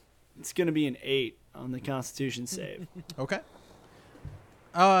 It's gonna be an 8 on the Constitution save. Okay.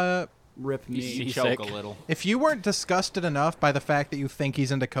 Rip me. see- Choke sick. a little. If you weren't disgusted enough by the fact that you think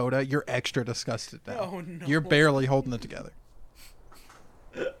he's in Dakota, you're extra disgusted now. Oh, no. You're barely holding it together.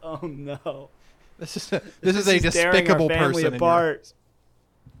 Oh no! This is a is tearing our despicable family person. in your- apart.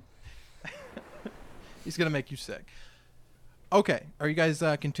 He's gonna make you sick. Okay, are you guys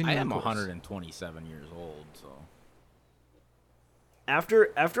I continuing? am the course? 127 years old, so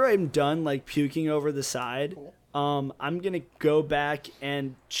After I'm done like puking over the side, I'm gonna go back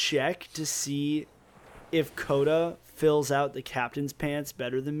and check to see if Coda fills out the captain's pants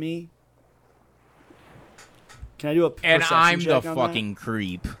better than me. Can I do a and perception I'm the check on that? fucking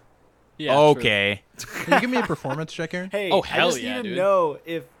creep. Yeah. Okay. Can you give me a performance check, Aaron? Hey, Oh, I hell just yeah, need to dude. know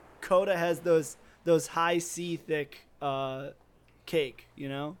if Coda has those high C thick cake, you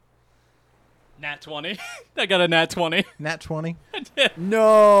know? Nat 20. I got a nat 20. Nat 20.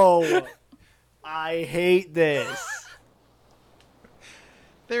 No. I hate this.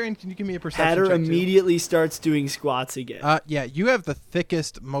 Aaron, can you give me a perception Hatter check, too? immediately starts doing squats again. Yeah, you have the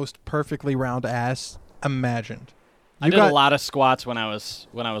thickest, most perfectly round ass imagined. I did a lot of squats when I was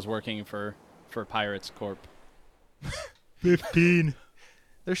working for Pirates Corp. 15.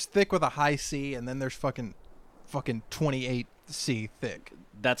 There's thick with a high C, and then there's fucking 28C thick.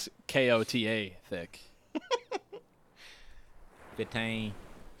 That's KOTA thick. 15.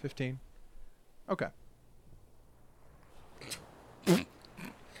 15. Okay.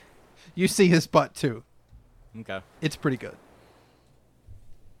 You see his butt too. Okay. It's pretty good.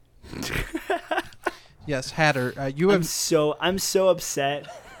 Yes, Hatter, you I'm have so upset.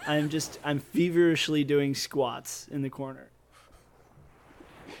 I'm feverishly doing squats in the corner.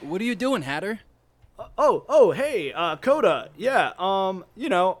 What are you doing, Hatter? Oh, hey, Coda. Yeah, you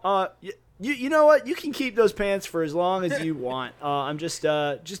know, you know what? You can keep those pants for as long as you want. I'm just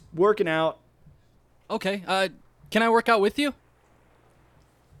working out. Okay. Can I work out with you?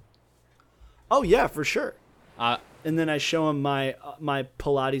 Oh yeah, for sure. Uh, And then I show him my my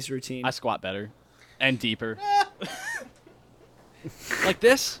Pilates routine. I squat better and deeper. Like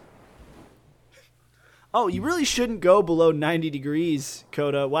this? Oh, you really shouldn't go below 90 degrees,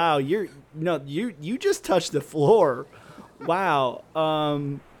 Coda. Wow, you just touched the floor. Wow.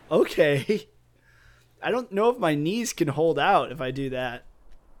 Okay. I don't know if my knees can hold out if I do that.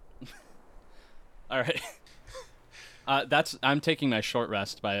 All right. I'm taking my short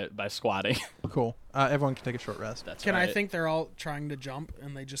rest by squatting. cool. Everyone can take a short rest. That's Can right. I think they're all trying to jump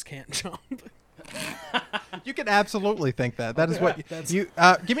and they just can't jump? You can absolutely think that. That is what you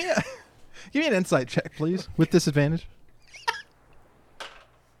give me an insight check, please, with disadvantage.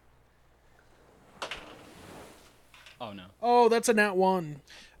 Oh no. Oh, that's a nat 1.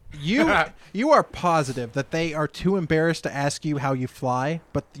 You are positive that they are too embarrassed to ask you how you fly,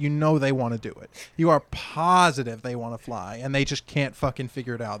 but you know they want to do it. You are positive they want to fly, and they just can't fucking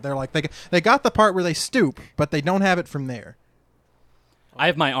figure it out. They're like they got the part where they stoop, but they don't have it from there. I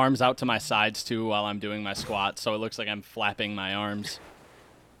have my arms out to my sides too while I'm doing my squat, so it looks like I'm flapping my arms.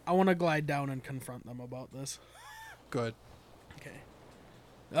 I want to glide down and confront them about this. Good. Okay.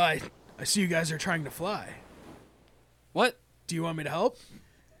 I see you guys are trying to fly. What? Do you want me to help?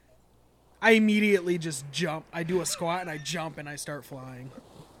 I immediately just jump. I do a squat and I jump and I start flying.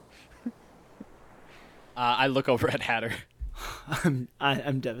 I look over at Hatter.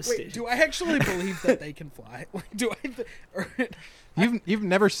 I'm devastated. Wait, do I actually believe that they can fly? Like, do I? You've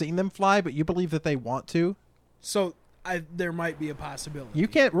never seen them fly, but you believe that they want to. So there might be a possibility. You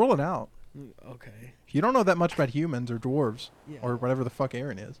can't rule it out. Okay. You don't know that much about humans or dwarves Yeah. or whatever the fuck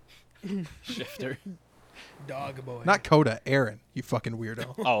Aaron is. Shifter. Dog boy. Not Coda, Aaron. You fucking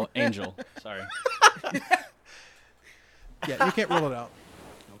weirdo. Oh, Angel. Sorry. Yeah, you can't rule it out.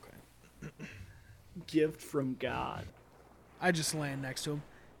 Okay. Gift from God. I just land next to him.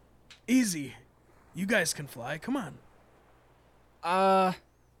 Easy. You guys can fly. Come on.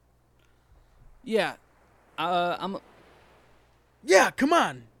 Yeah. I'm. Yeah, come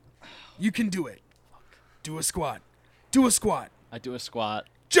on. You can do it. Do a squat. Do a squat. I do a squat.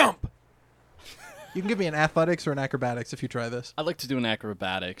 Jump. You can give me an athletics or an acrobatics if you try this. I'd like to do an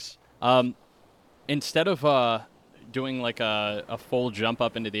acrobatics. Instead of doing like a full jump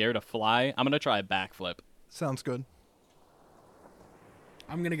up into the air to fly, I'm gonna try a backflip. Sounds good.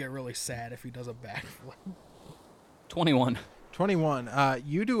 I'm going to get really sad if he does a backflip. 21. 21.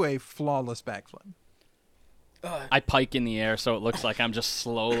 You do a flawless backflip. I pike in the air so it looks like I'm just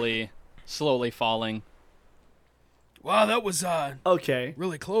slowly falling. Wow, that was Okay.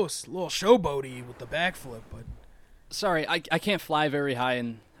 really close. A little showboaty with the backflip, but Sorry, I can't fly very high,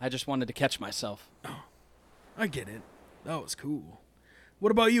 and I just wanted to catch myself. I get it. That was cool.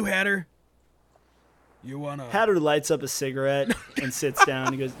 What about you, Hatter? You wanna? Hatter lights up a cigarette and sits down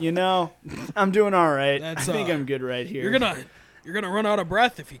and goes, "You know, I'm doing all right. That's, I think I'm good right here." You're gonna run out of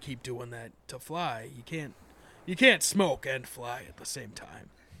breath if you keep doing that to fly. You can't smoke and fly at the same time.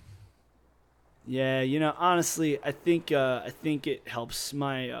 Yeah, you know, honestly, I think it helps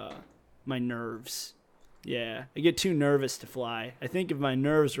my my nerves. Yeah, I get too nervous to fly. I think if my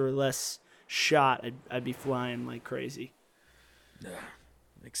nerves were less shot, I'd be flying like crazy.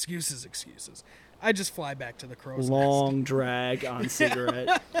 Excuses. I just fly back to the crow's Long drag on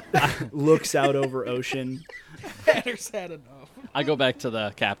cigarette. Looks out over ocean. nest. Hatter's had enough. I go back to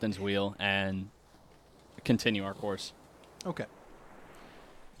the captain's wheel and continue our course. Okay.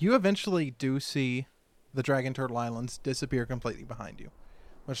 You eventually do see the Dragon Turtle Islands disappear completely behind you,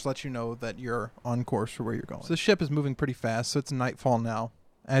 which lets you know that you're on course for where you're going. So the ship is moving pretty fast, so it's nightfall now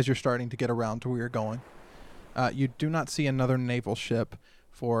as you're starting to get around to where you're going. You do not see another naval ship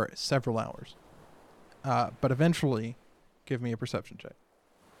for several hours. But eventually, give me a perception check.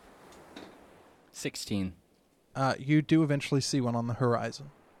 16. You do eventually see one on the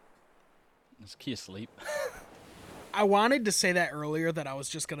horizon. Is Key asleep? I wanted to say that earlier that I was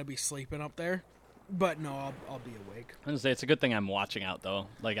just gonna be sleeping up there, but no, I'll be awake. I was gonna say it's a good thing I'm watching out though.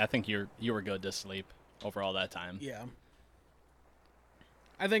 Like I think you were good to sleep over all that time. Yeah.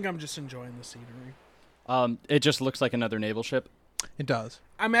 I think I'm just enjoying the scenery. It just looks like another naval ship. It does.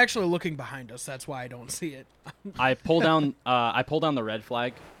 I'm actually looking behind us. That's why I don't see it. I pull down the red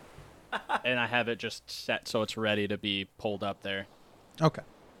flag, and I have it just set so it's ready to be pulled up there. Okay.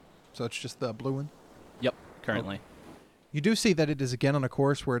 So it's just the blue one? Yep, currently. You do see that it is again on a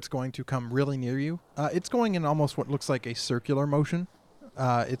course where it's going to come really near you. It's going in almost what looks like a circular motion.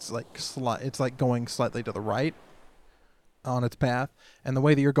 It's like going slightly to the right on its path, and the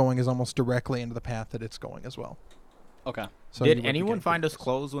way that you're going is almost directly into the path that it's going as well. Okay. So you Did would anyone get find us this.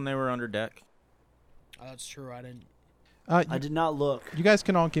 clothes when they were under deck? That's true. I didn't. I did not look. You guys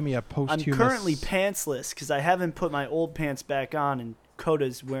can all give me a I'm posthumous. currently pantsless because I haven't put my old pants back on, and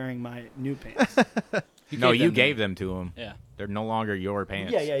Coda's wearing my new pants. You gave them to him. Yeah. They're no longer your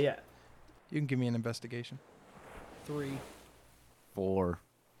pants. Yeah. You can give me an investigation. 3. 4.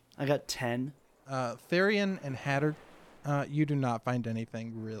 I got 10. Therian and Hatter, you do not find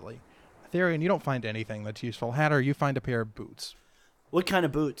anything really. Therian, you don't find anything that's useful. Hatter, you find a pair of boots. What kind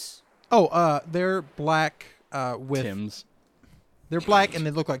of boots? Oh, they're black with... Tim's. They're black and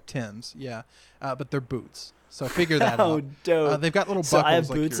they look like Tim's, yeah. But they're boots. So figure that Oh, out. dope. They've got little So buckles. I have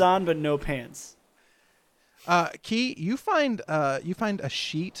like boots your- on, but no pants. Key, you find a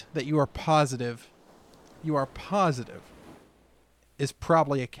sheet that you are positive is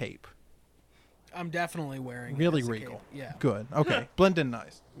probably a cape. I'm definitely wearing. Really it as a regal. cape. Yeah. Good. Okay. Blend in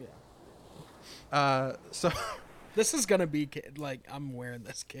nice. Yeah. So This is gonna be like I'm wearing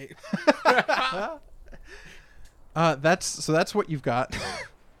this cape. that's what you've got.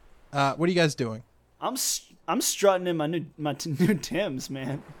 What are you guys doing? I'm strutting in my new Tims,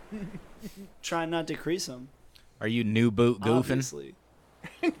 man. Trying not to crease them. Are you new boot goofing? Obviously.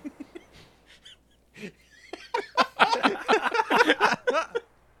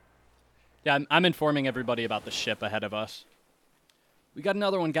 Yeah, I'm informing everybody about the ship ahead of us. We got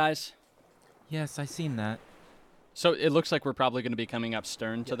another one, guys. Yes, I seen that. So it looks like we're probably going to be coming up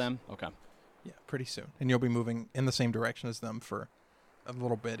stern to them. Okay. Yeah, pretty soon. And you'll be moving in the same direction as them for a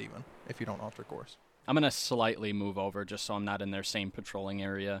little bit even, if you don't alter course. I'm going to slightly move over just so I'm not in their same patrolling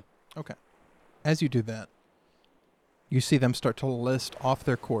area. Okay. As you do that, you see them start to list off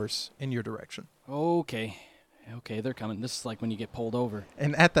their course in your direction. Okay, they're coming. This is like when you get pulled over.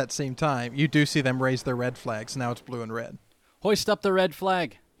 And at that same time, you do see them raise their red flags. Now it's blue and red. Hoist up the red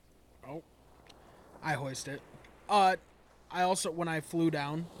flag. Oh, I hoist it. I also, when I flew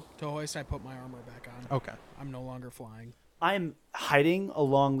down to hoist, I put my armor back on. Okay. I'm no longer flying. I'm hiding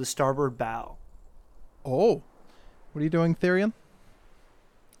along the starboard bow. Oh. What are you doing, Therian?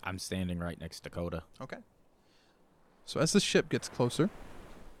 I'm standing right next to Coda. Okay. So as the ship gets closer,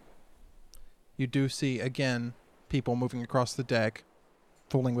 You do see, again, people moving across the deck,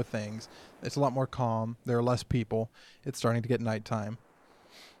 fooling with things. It's a lot more calm. There are less people. It's starting to get nighttime.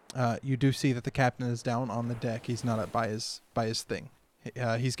 You do see that the captain is down on the deck. He's not up by his thing.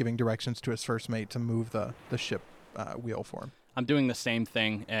 He's giving directions to his first mate to move the ship wheel for him. I'm doing the same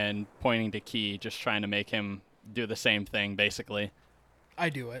thing and pointing to Key, just trying to make him do the same thing, basically. I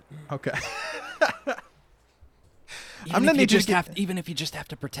do it. Okay. I'm gonna need you to even if you just have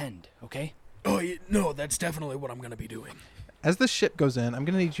to pretend, okay? Oh, no, that's definitely what I'm going to be doing. As the ship goes in, I'm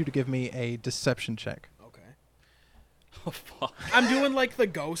going to need you to give me a deception check. Okay. Oh, fuck. I'm doing like the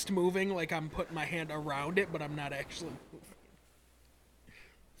ghost moving, like I'm putting my hand around it, but I'm not actually moving.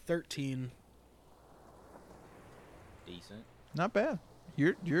 13. Decent. Not bad.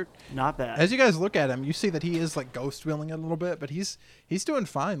 You're Not bad. As you guys look at him, you see that he is like ghost wheeling it a little bit, but he's doing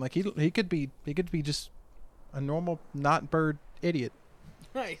fine. Like he could be just a normal not bird idiot.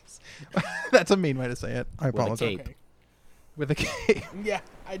 Nice. That's a mean way to say it. I With a apologize. cape. Okay. With a cape. Yeah,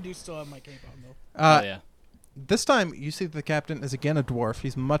 I do still have my cape on though. Oh, yeah. This time, you see the captain is again a dwarf.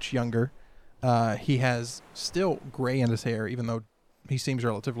 He's much younger. He has still gray in his hair, even though he seems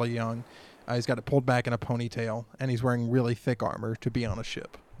relatively young. He's got it pulled back in a ponytail, and he's wearing really thick armor to be on a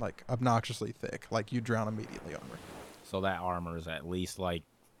ship. Like, obnoxiously thick. Like, you drown immediately armor. So that armor is at least like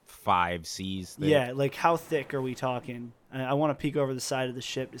 5 Cs thick. Yeah, like how thick are we talking? I want to peek over the side of the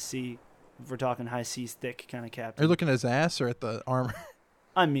ship to see if we're talking high seas thick kind of Are captain. you looking at his ass or at the armor?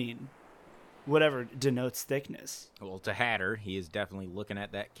 I mean, whatever denotes thickness. Well, to Hatter, he is definitely looking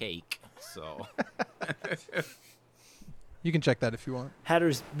at that cake. So You can check that if you want.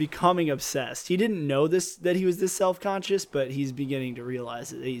 Hatter's becoming obsessed. He didn't know that he was this self-conscious, but he's beginning to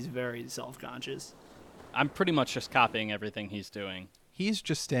realize that he's very self-conscious. I'm pretty much just copying everything he's doing. He's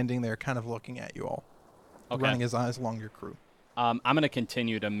just standing there kind of looking at you all. Okay. Running his eyes along your crew. I'm going to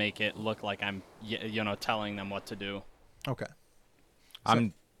continue to make it look like I'm, telling them what to do. Okay.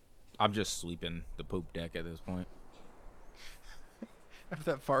 I'm just sweeping the poop deck at this point. After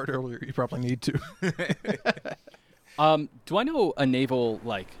that fart earlier, you probably need to. Do I know a naval,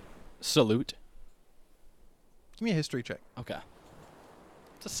 salute? Give me a history check. Okay.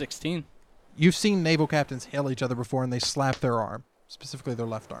 It's a 16. You've seen naval captains hail each other before, and they slap their arm, specifically their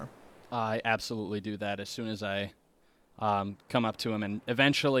left arm. I absolutely do that as soon as I come up to him and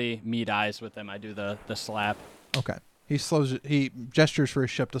eventually meet eyes with him. I do the slap. Okay. He gestures for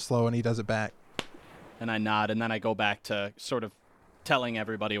his ship to slow, and he does it back. And I nod, and then I go back to sort of telling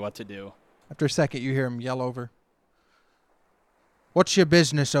everybody what to do. After a second, you hear him yell over. What's your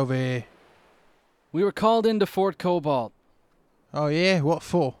business over here? We were called into Fort Cobalt. Oh, yeah? What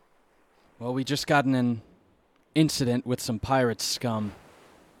for? Well, we just got in an incident with some pirate scum.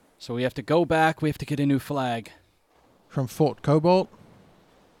 So we have to go back. We have to get a new flag. From Fort Cobalt?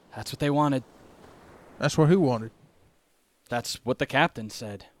 That's what they wanted. That's what who wanted? That's what the captain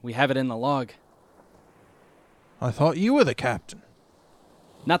said. We have it in the log. I thought you were the captain.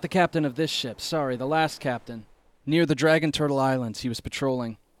 Not the captain of this ship. Sorry, the last captain. Near the Dragon Turtle Islands, he was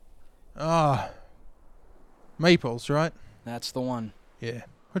patrolling. Ah. Maples, right? That's the one. Yeah.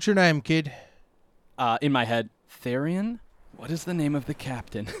 What's your name, kid? In my head, Therian? What is the name of the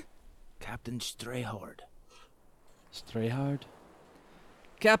captain? Captain Strayhard. Strayhard?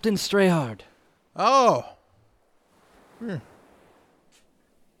 Captain Strayhard. Oh.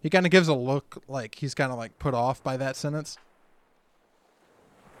 He kind of gives a look like he's kind of put off by that sentence.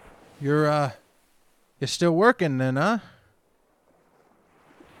 You're still working then, huh?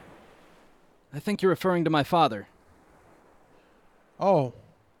 I think you're referring to my father. Oh.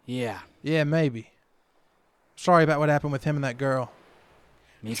 Yeah. Yeah, maybe. Sorry about what happened with him and that girl.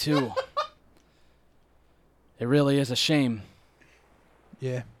 Me too. It really is a shame.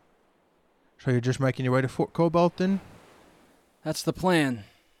 Yeah. So you're just making your way to Fort Cobalt then? That's the plan.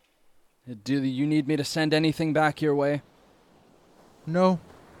 Do you need me to send anything back your way? No.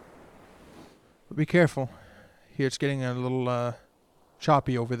 But be careful. Here it's getting a little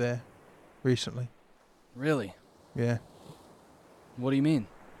choppy over there recently. Really? Yeah. What do you mean?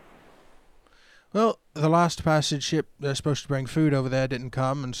 Well, the last passage ship that's supposed to bring food over there didn't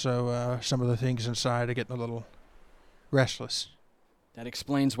come, and so some of the things inside are getting a little restless. That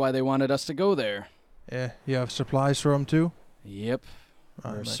explains why they wanted us to go there. Yeah, you have supplies for them too? Yep.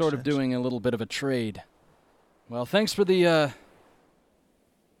 Oh, We're makes sort of sense. doing a little bit of a trade. Well, thanks for the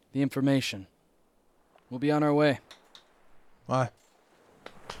information. We'll be on our way. Why?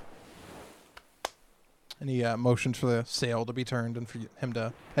 And he motions for the sail to be turned and for him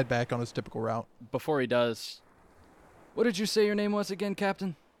to head back on his typical route. Before he does, what did you say your name was again,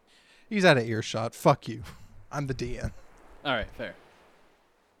 Captain? He's out of earshot. Fuck you. I'm the DM. All right, fair.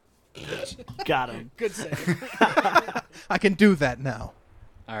 Got him. Good save. I can do that now.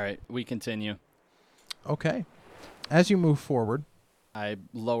 All right, we continue. Okay. As you move forward, I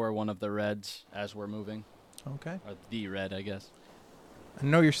lower one of the reds as we're moving. okay. Or the red, I guess. I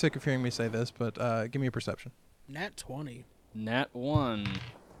know you're sick of hearing me say this, but give me a perception. Nat 20. Nat 1.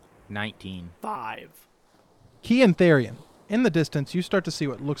 19. 5. Key and Therian. In the distance, you start to see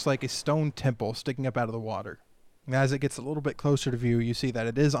what looks like a stone temple sticking up out of the water. And as it gets a little bit closer to view, you see that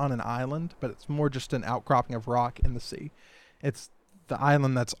it is on an island, but it's more just an outcropping of rock in the sea. It's the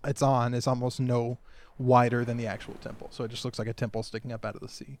island it's on is almost no wider than the actual temple, so it just looks like a temple sticking up out of the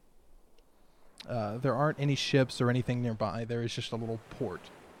sea. There aren't any ships or anything nearby. There is just a little port.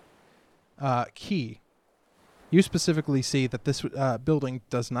 Key. You specifically see that this building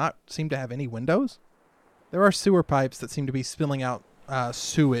does not seem to have any windows. There are sewer pipes that seem to be spilling out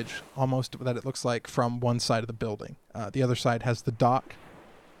sewage, almost that it looks like, from one side of the building. The other side has the dock,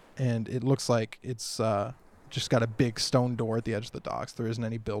 and it looks like it's just got a big stone door at the edge of the docks. There isn't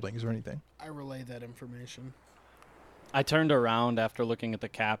any buildings or anything. I relay that information. I turned around after looking at the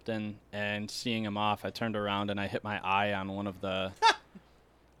captain and seeing him off. I turned around and I hit my eye on one of the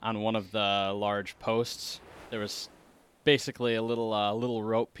large posts. There was basically a little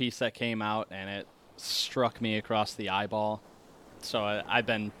rope piece that came out, and it struck me across the eyeball. So I've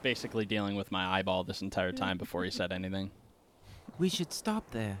been basically dealing with my eyeball this entire time before he said anything. We should stop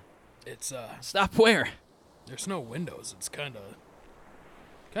there. It's Stop where? there's no windows. It's kind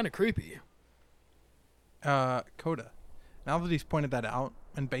of creepy. Coda. Now that he's pointed that out,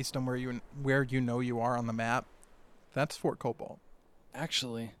 and based on where you know you are on the map, that's Fort Cobalt.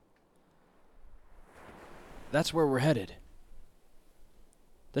 Actually, that's where we're headed.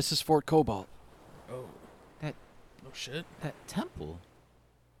 This is Fort Cobalt. Oh. That- No shit. That temple.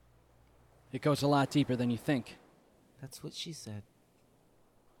 It goes a lot deeper than you think. That's what she said.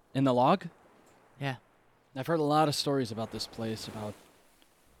 In the log? Yeah. I've heard a lot of stories about this place, about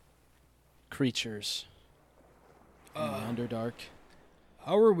creatures in the Underdark.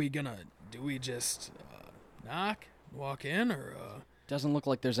 How are we gonna? Do we just knock, walk in, or Doesn't look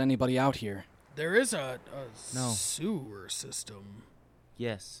like there's anybody out here. there is a No. sewer system?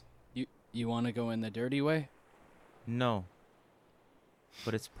 Yes. You want to go in the dirty way? No.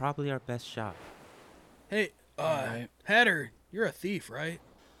 But it's probably our best shot. Hey, Alright. Hatter, you're a thief, right?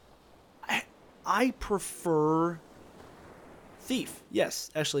 I prefer thief.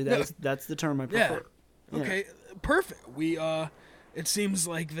 Yes, actually, that's the term I Yeah. prefer. Yeah. Okay, perfect. We it seems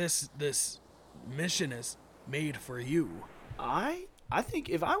like this mission is made for you. I think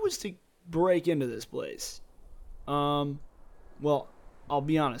if I was to break into this place, well, I'll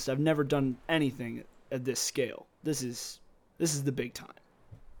be honest, I've never done anything at this scale. This is the big time.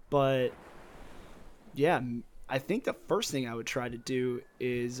 But yeah, I think the first thing I would try to do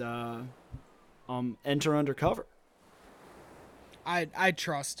is enter undercover. I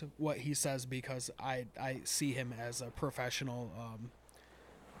trust what he says because I see him as a professional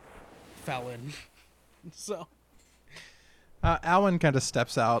felon. So Alwyn kind of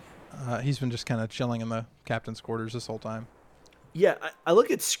steps out. He's been just kind of chilling in the captain's quarters this whole time. Yeah, I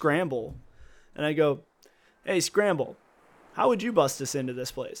look at Scramble and I go, "Hey, Scramble, how would you bust us into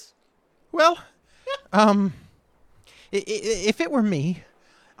this place?" Well, if it were me,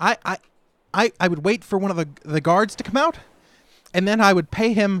 I would wait for one of the guards to come out, and then I would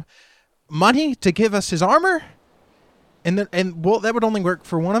pay him money to give us his armor, and well, that would only work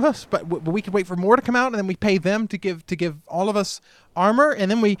for one of us, but we could wait for more to come out, and then we pay them to give all of us armor, and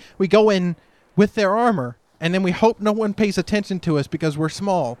then we go in with their armor, and then we hope no one pays attention to us because we're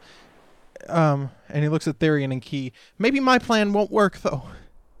small. And he looks at Therian and Key. Maybe my plan won't work though.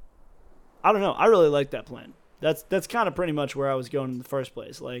 I don't know. I really like that plan. That's kind of pretty much where I was going in the first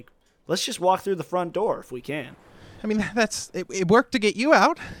place. Like, let's just walk through the front door if we can. I mean, it worked to get you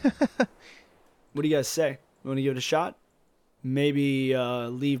out. What do you guys say? You want to give it a shot? Maybe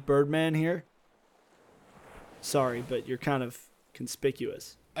leave Birdman here? Sorry, but you're kind of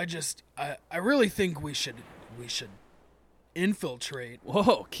conspicuous. I really think we should infiltrate.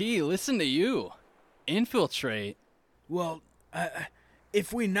 Whoa, Key, listen to you. Infiltrate. Well,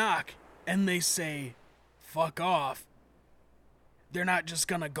 if we knock and they say fuck off, they're not just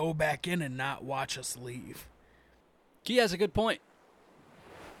gonna go back in and not watch us leave. Key has a good point.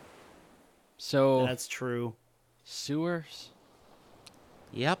 So, That's true. sewers?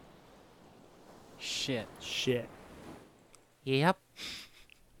 Yep. Shit. Yep.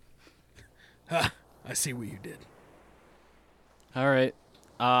 I see what you did. All right.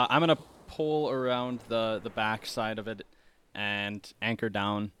 I'm going to pull around the back side of it and anchor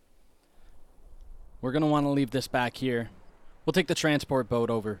down. We're going to want to leave this back here. We'll take the transport boat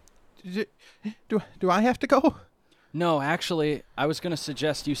over. Do I have to go? No, actually, I was going to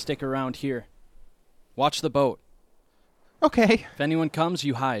suggest you stick around here. Watch the boat. Okay, If anyone comes,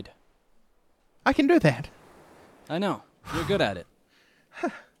 you hide. I can do that. I know. You're good at it.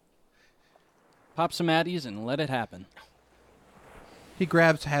 Pop some Addies and let it happen. He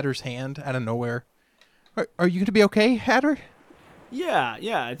grabs Hatter's hand out of nowhere. Are you going to be okay, Hatter? Yeah,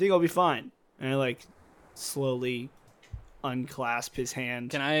 I think I'll be fine. And I like slowly unclasp his hand.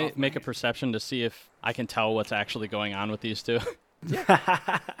 Can I off my make a hand. perception to see if I can tell what's actually going on with these two?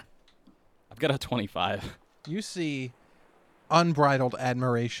 I've got a 25. You see unbridled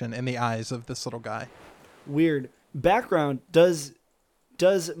admiration in the eyes of this little guy. Weird. Background, does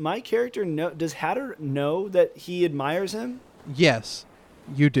my character know, does Hatter know that he admires him? Yes,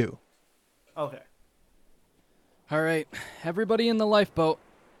 you do. Okay. All right, everybody in the lifeboat.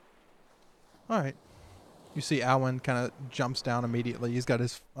 All right. You see Alwyn kind of jumps down immediately. He's got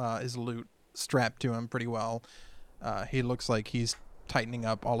his loot strapped to him pretty well. He looks like he's tightening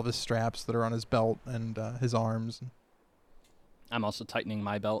up all of his straps that are on his belt and his arms. I'm also tightening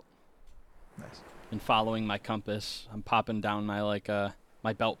my belt Nice. and following my compass. I'm popping down my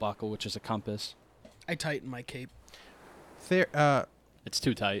my belt buckle, which is a compass. I tighten my cape. It's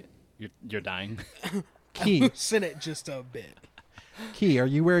too tight. You're dying. Key, Loosen it just a bit. Key, are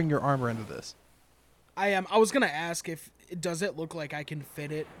you wearing your armor into this? I am. I was gonna ask does it look like I can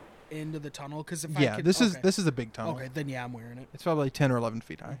fit it into the tunnel? Because if I Yeah, can, this okay. is a big tunnel. Okay, then yeah, I'm wearing it. It's probably 10 or 11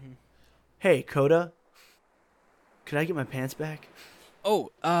 feet high. Hey, Coda. Could I get my pants back? Oh,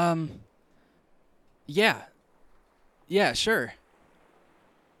 yeah. Yeah, sure.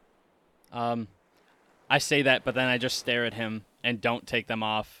 I say that, but then I just stare at him and don't take them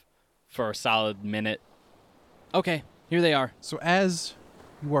off for a solid minute. Okay, here they are. So as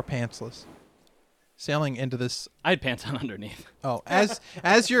you are pantsless, sailing into this... I had pants on underneath. Oh,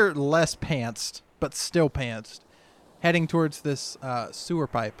 as you're less pantsed, but still pantsed, heading towards this sewer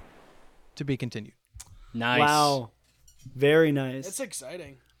pipe to be continued. Nice. Wow. Very nice. It's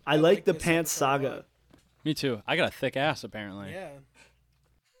exciting. I like the this pants episode a saga. lot. Me too. I got a thick ass, apparently. Yeah.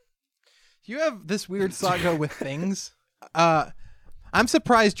 You have this weird saga with things. I'm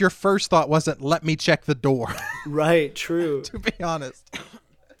surprised your first thought wasn't, let me check the door, Right, true. to be honest.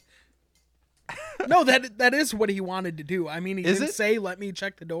 No, that is what he wanted to do. I mean, he Is didn't it? say let me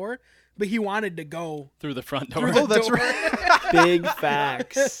check the door, but he wanted to go. Through the front door. Oh, that's door. right. Big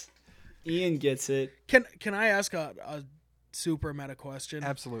facts. Ian gets it. Can I ask a super meta question?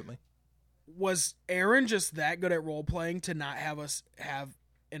 Absolutely. Was Aaron just that good at role playing to not have us have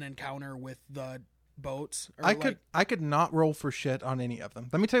an encounter with the boats? Or I could not roll for shit on any of them.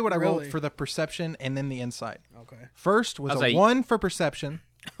 Let me tell you what I rolled Really? for the perception and then the insight. Okay. First was I was a like- 1 for perception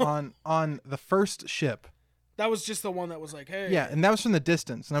on the first ship. That was just the one that was like, hey. Yeah, and that was from the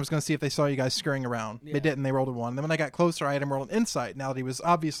distance, and I was going to see if they saw you guys scurrying around. Yeah. They didn't. They rolled a 1. Then when I got closer, I had him roll an insight. Now that he was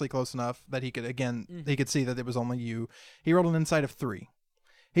obviously close enough that he could, he could see that it was only you. He rolled an insight of 3.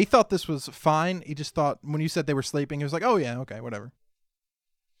 He thought this was fine. He just thought, when you said they were sleeping, he was like, oh yeah, okay, whatever.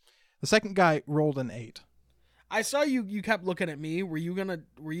 The second guy rolled an 8. I saw you kept looking at me. Were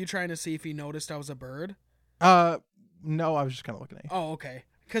you trying to see if he noticed I was a bird? No, I was just kind of looking at you. Oh, okay.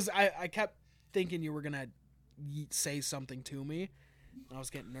 Because I kept thinking you were going to say something to me. I was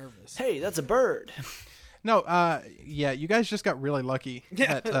getting nervous. Hey, that's a bird. No, yeah, you guys just got really lucky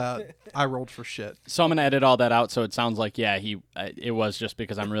that I rolled for shit. So I'm going to edit all that out so it sounds like, yeah, it was just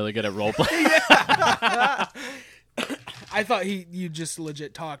because I'm really good at roleplay. I thought you just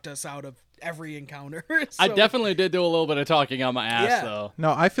legit talked us out of every encounter. I So- definitely did do a little bit of talking on my ass, Yeah. though.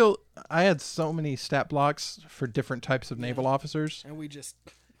 No, I feel I had so many stat blocks for different types of naval officers, And we just...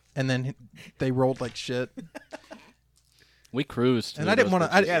 and then they rolled like shit. We cruised. And through I didn't those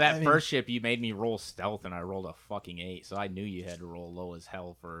want to. bitches. Yeah, that I mean, first ship you made me roll stealth and I rolled a fucking 8, so I knew you had to roll low as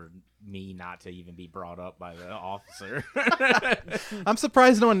hell for me not to even be brought up by the officer. I'm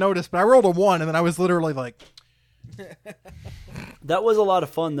surprised no one noticed, but I rolled a 1, and then I was literally like, That was a lot of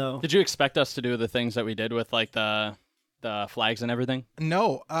fun, though. Did you expect us to do the things that we did with like the flags and everything?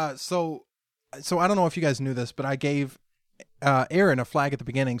 no. So I don't know if you guys knew this, but I gave Aaron a flag at the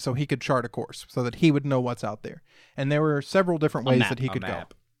beginning so he could chart a course, so that he would know what's out there. And there were several different ways map, that he a could go.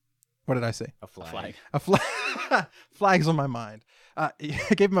 map. What did I say? A flag. Flag. A flag. Flags on my mind. I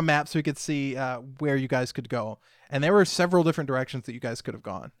gave him a map so he could see where you guys could go, and there were several different directions that you guys could have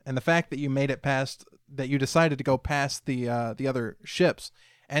gone. And the fact that you made it past, that you decided to go past the other ships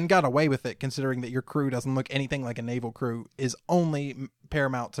and got away with it, considering that your crew doesn't look anything like a naval crew, is only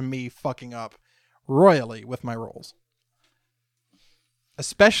paramount to me fucking up royally with my rolls.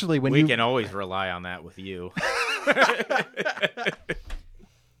 Especially when We you can always rely on that with you.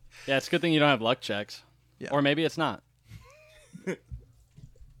 Yeah, it's a good thing you don't have luck checks. Yeah. Or maybe it's not.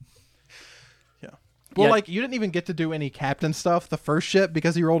 Well, Yeah. like, you didn't even get to do any captain stuff the first ship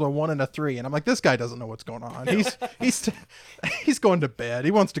because he rolled a 1 and a 3, and I'm like, this guy doesn't know what's going on. He's going to bed.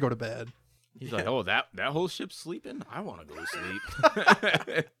 He wants to go to bed. He's like, oh, that whole ship's sleeping? I want to go to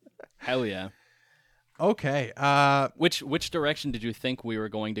sleep. Hell yeah. Okay. Which direction did you think we were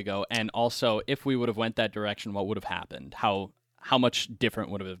going to go? And also, if we would have went that direction, what would have happened? How much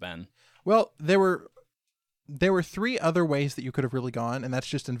different would it have been? Well, there were 3 other ways that you could have really gone, and that's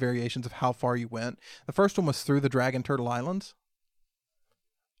just in variations of how far you went. The first one was through the Dragon Turtle Islands.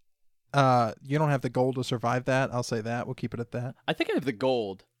 You don't have the gold to survive that. I'll say that. We'll keep it at that. I think I have the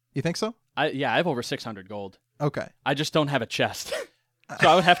gold. You think so? I have over 600 gold. Okay. I just don't have a chest. So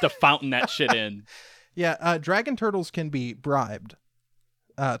I would have to fountain that shit in. Yeah, dragon turtles can be bribed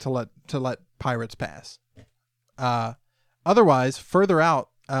to let pirates pass. Otherwise, further out,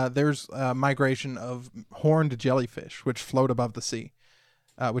 there's a migration of horned jellyfish, which float above the sea,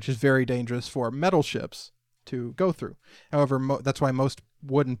 which is very dangerous for metal ships to go through. However, that's why most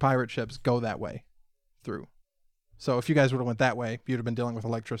wooden pirate ships go that way through. So if you guys would have went that way, you'd have been dealing with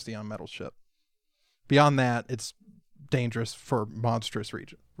electricity on metal ship. Beyond that, it's dangerous for monstrous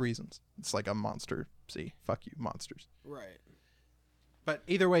reasons. It's like a monster sea. Fuck you, monsters. Right. But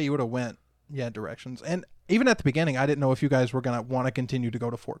either way, you would have went, directions. And even at the beginning, I didn't know if you guys were going to want to continue to go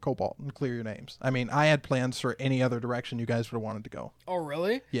to Fort Cobalt and clear your names. I mean, I had plans for any other direction you guys would have wanted to go. Oh,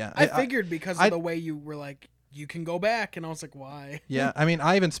 really? Yeah. I figured because of the way you were like, you can go back, and I was like, why? Yeah, I mean,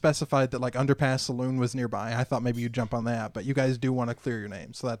 I even specified that like Underpass Saloon was nearby. I thought maybe you'd jump on that, but you guys do want to clear your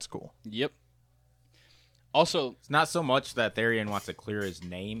names, so that's cool. Yep. Also, It's not so much that Therian wants to clear his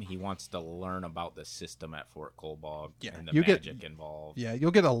name; he wants to learn about the system at Fort Colbog and the magic involved. Yeah,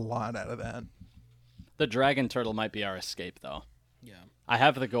 you'll get a lot out of that. the dragon turtle might be our escape, though. Yeah. I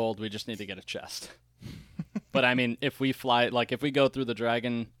have the gold. We just need to get a chest. But I mean, if we fly, like if we go through the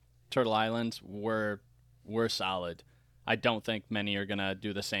Dragon Turtle Islands, we're solid. I don't think many are gonna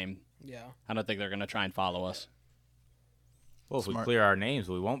do the same. Yeah. I don't think they're gonna try and follow us. Well, if we Smart. clear our names,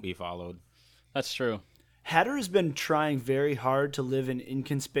 we won't be followed. That's true. Hatter has been trying very hard to live an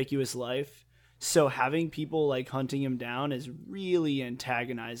inconspicuous life, so having people like hunting him down is really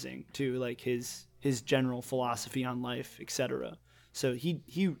antagonizing to like his general philosophy on life, etc. So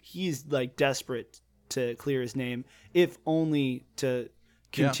he's like desperate to clear his name, if only to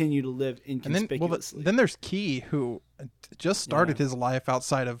continue to live And inconspicuously. then there's Key, who just started his life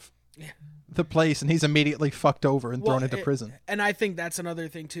outside of the place, and he's immediately fucked over and thrown into prison. And I think that's another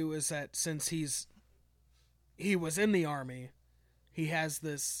thing too, is that since he was in the army, he has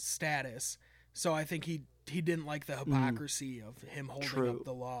this status. So I think he didn't like the hypocrisy of him holding up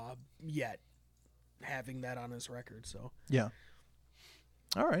the law yet, having that on his record. So Yeah.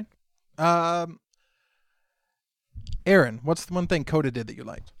 All right. Aaron, what's the one thing Coda did that you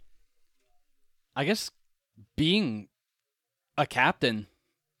liked? I guess being a captain.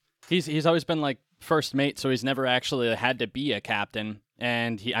 He's always been like first mate, so he's never actually had to be a captain.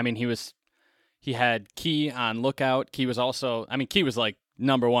 And he had Key on lookout. Key was also, Key was like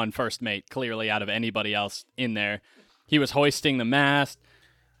number one first mate, clearly out of anybody else in there. He was hoisting the mast.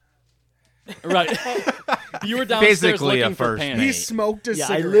 Right. You were downstairs Basically a looking for first pants. mate. he smoked a yeah,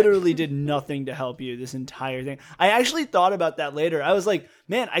 cigarette. I literally did nothing to help you this entire thing. I actually thought about that later. I was like,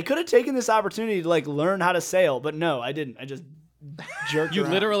 man, I could have taken this opportunity to like learn how to sail, but no, I didn't. I just jerked You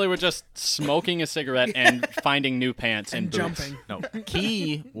around. literally were just smoking a cigarette and finding new pants and boots. jumping. No,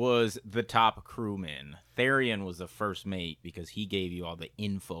 Key was the top crewman. Therian was the first mate because he gave you all the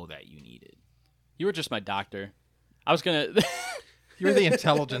info that you needed. You were just my doctor. I was gonna. You're the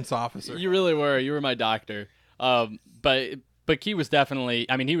intelligence officer. You really were. You were my doctor. But Key was definitely.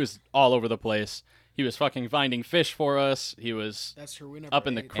 He was all over the place. He was fucking finding fish for us. He was That's true. We never up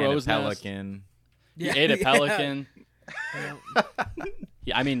in the ate. crow's and a nest. pelican. He ate a pelican.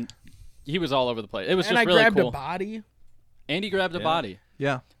 Yeah, he was all over the place. It was And just I really grabbed cool. a body. And he grabbed a body.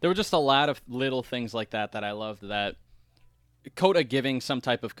 Yeah. There were just a lot of little things like that I loved. That Coda giving some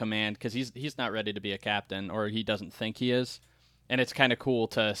type of command because he's not ready to be a captain, or he doesn't think he is, and it's kind of cool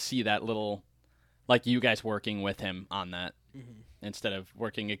to see that little, like you guys working with him on that instead of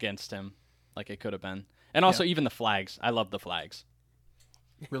working against him, like it could have been. And also even the flags. I love the flags.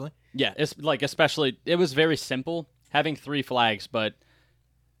 Really? Yeah, it's like especially it was very simple having 3 flags, but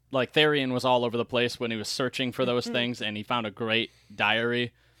like Therian was all over the place when he was searching for those things, and he found a great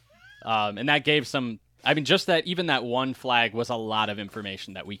diary, and that gave some. Just that even that one flag was a lot of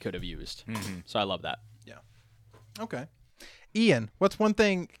information that we could have used. So I love that. Yeah. Okay. Ian, what's one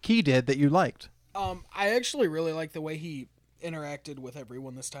thing Key did that you liked? I actually really like the way he interacted with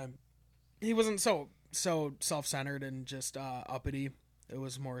everyone this time. He wasn't so self-centered and just uppity. It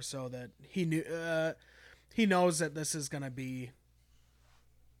was more so that he knows that this is going to be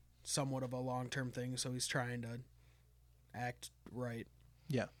somewhat of a long-term thing, so he's trying to act right.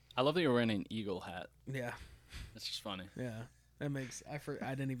 Yeah. I love that you're wearing an eagle hat. Yeah. It's just funny. Yeah. That makes I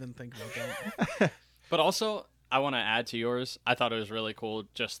didn't even think about that. But also, I want to add to yours. I thought it was really cool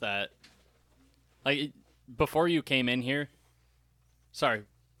just that, like, before you came in here,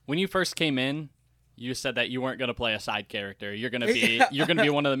 when you first came in, you said that you weren't going to play a side character. You're going to be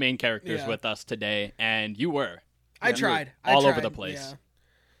one of the main characters with us today, and you were. I tried. All over the place. Yeah.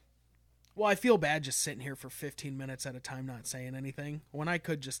 Well, I feel bad just sitting here for 15 minutes at a time not saying anything when I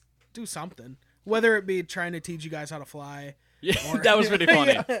could just do something. Whether it be trying to teach you guys how to fly. Yeah, or, that was pretty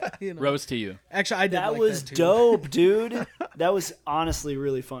funny. you know. Rose to you. Actually, I did That like was that too. dope, dude. That was honestly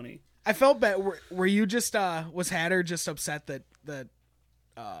really funny. I felt bad. Were you just was Hatter just upset that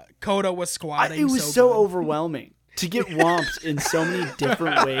Coda was squatting? It was so good? overwhelming to get whomped in so many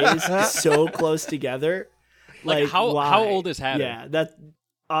different ways, so close together. Like, how why? old is Hatter? Yeah, that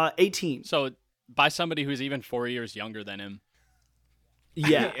 18. So by somebody who's even 4 years younger than him.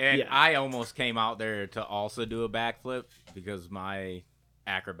 Yeah, And yeah. I almost came out there to also do a backflip because my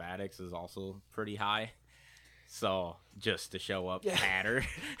acrobatics is also pretty high. So just to show up Hatter.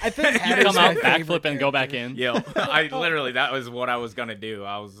 I think You Hatter's come my out, favorite backflip, and go back character. in. Yo, I literally, that was what I was going to do.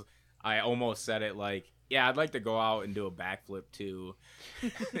 I almost said it like, yeah, I'd like to go out and do a backflip too.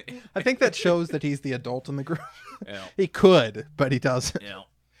 I think that shows that he's the adult in the group. Yeah. He could, but he doesn't. Yeah.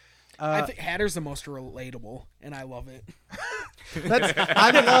 I think Hatter's the most relatable, and I love it.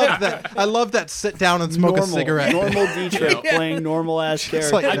 I love that. I love that. Sit down and smoke a cigarette. Normal Dietrich playing normal ass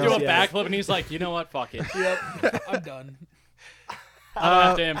characters. like- I do a Yeah. backflip, and he's like, you know what? Fuck it. Yep, I'm done. I don't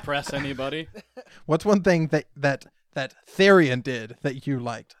have to impress anybody. What's one thing that Therian did that you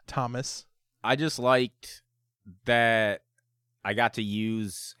liked, Thomas? I just liked that I got to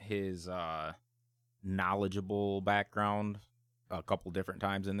use his knowledgeable background a couple different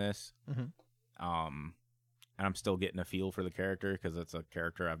times in this. Mhm. And I'm still getting a feel for the character because it's a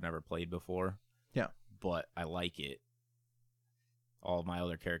character I've never played before. Yeah. But I like it. All of my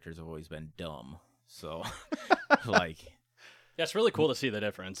other characters have always been dumb. So, like, Yeah, it's really cool to see the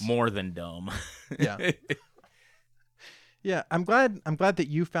difference. more than dumb. Yeah. Yeah, I'm glad that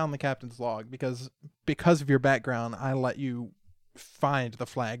you found the captain's log because of your background, I let you find the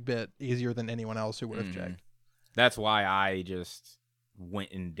flag bit easier than anyone else who would have checked. That's why I just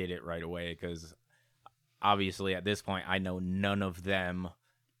went and did it right away, because obviously at this point I know none of them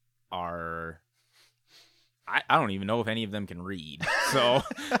are... I don't even know if any of them can read. So...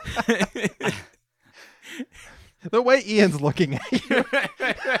 The way Ian's looking at you.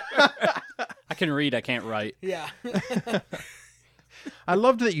 I can read, I can't write. Yeah. I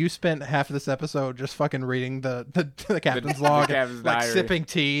loved that you spent half of this episode just fucking reading the captain's log, captain's like diary. sipping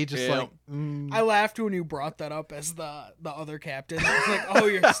tea, just Yeah. like. I laughed when you brought that up as the other captain. It's like, oh,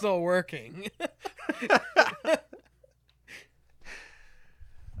 you're still working.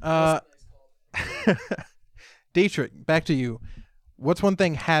 Dietrich, back to you. What's one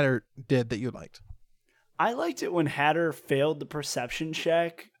thing Hatter did that you liked? I liked it when Hatter failed the perception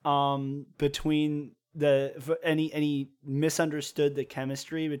check between and he misunderstood the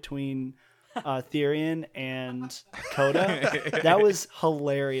chemistry between Therian and Coda. That was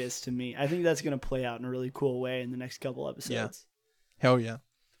hilarious to me. I think that's going to play out in a really cool way in the next couple episodes. Hell yeah.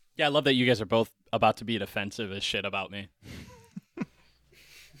 Yeah, I love that you guys are both about to be defensive as shit about me.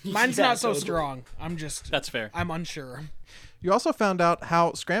 Mine's Yeah, not so totally. strong. That's fair. I'm unsure. You also found out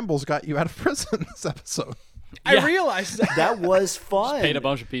how Scrambles got you out of prison this episode. I realized that That was fun. Paid a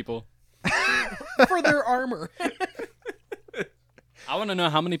bunch of people. for their armor. I want to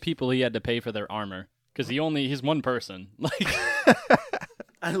know how many people he had to pay for their armor. Because he's one person. Like,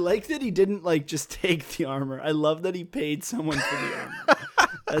 I like that he didn't just take the armor. I love that he paid someone for the armor.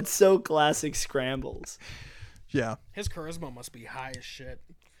 That's so classic Scrambles. Yeah. His charisma must be high as shit.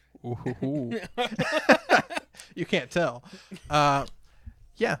 Ooh. You can't tell. Yeah.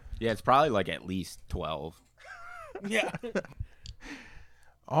 Yeah, it's probably like at least 12. Yeah.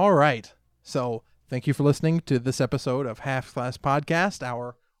 All right. So thank you for listening to this episode of Half Class Podcast,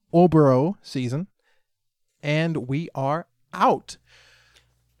 our Oboro season. And we are out.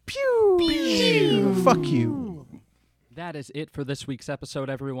 Pew! Pew! Fuck you. That is it for this week's episode,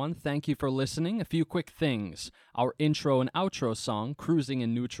 everyone. Thank you for listening. A few quick things. Our intro and outro song, Cruising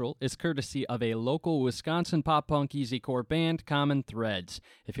in Neutral, is courtesy of a local Wisconsin pop-punk easycore band, Common Threads.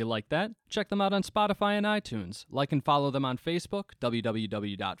 If you like that, check them out on Spotify and iTunes. Like and follow them on Facebook,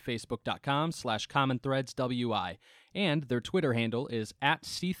 www.facebook.com/commonthreadswi, and their Twitter handle is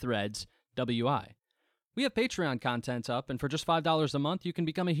 @cthreadswi. We have Patreon content up, and for just $5 a month, you can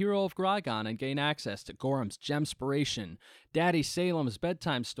become a hero of Grygon and gain access to Gorham's Gemspiration, Daddy Salem's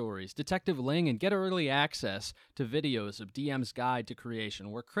Bedtime Stories, Detective Ling, and get early access to videos of DM's Guide to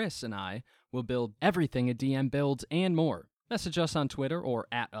Creation, where Chris and I will build everything a DM builds and more. Message us on Twitter or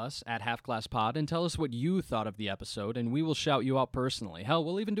at us at HalfClassPod and tell us what you thought of the episode, and we will shout you out personally. Hell,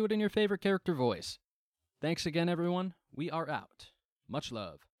 we'll even do it in your favorite character voice. Thanks again, everyone. We are out. Much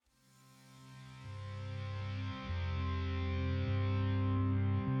love.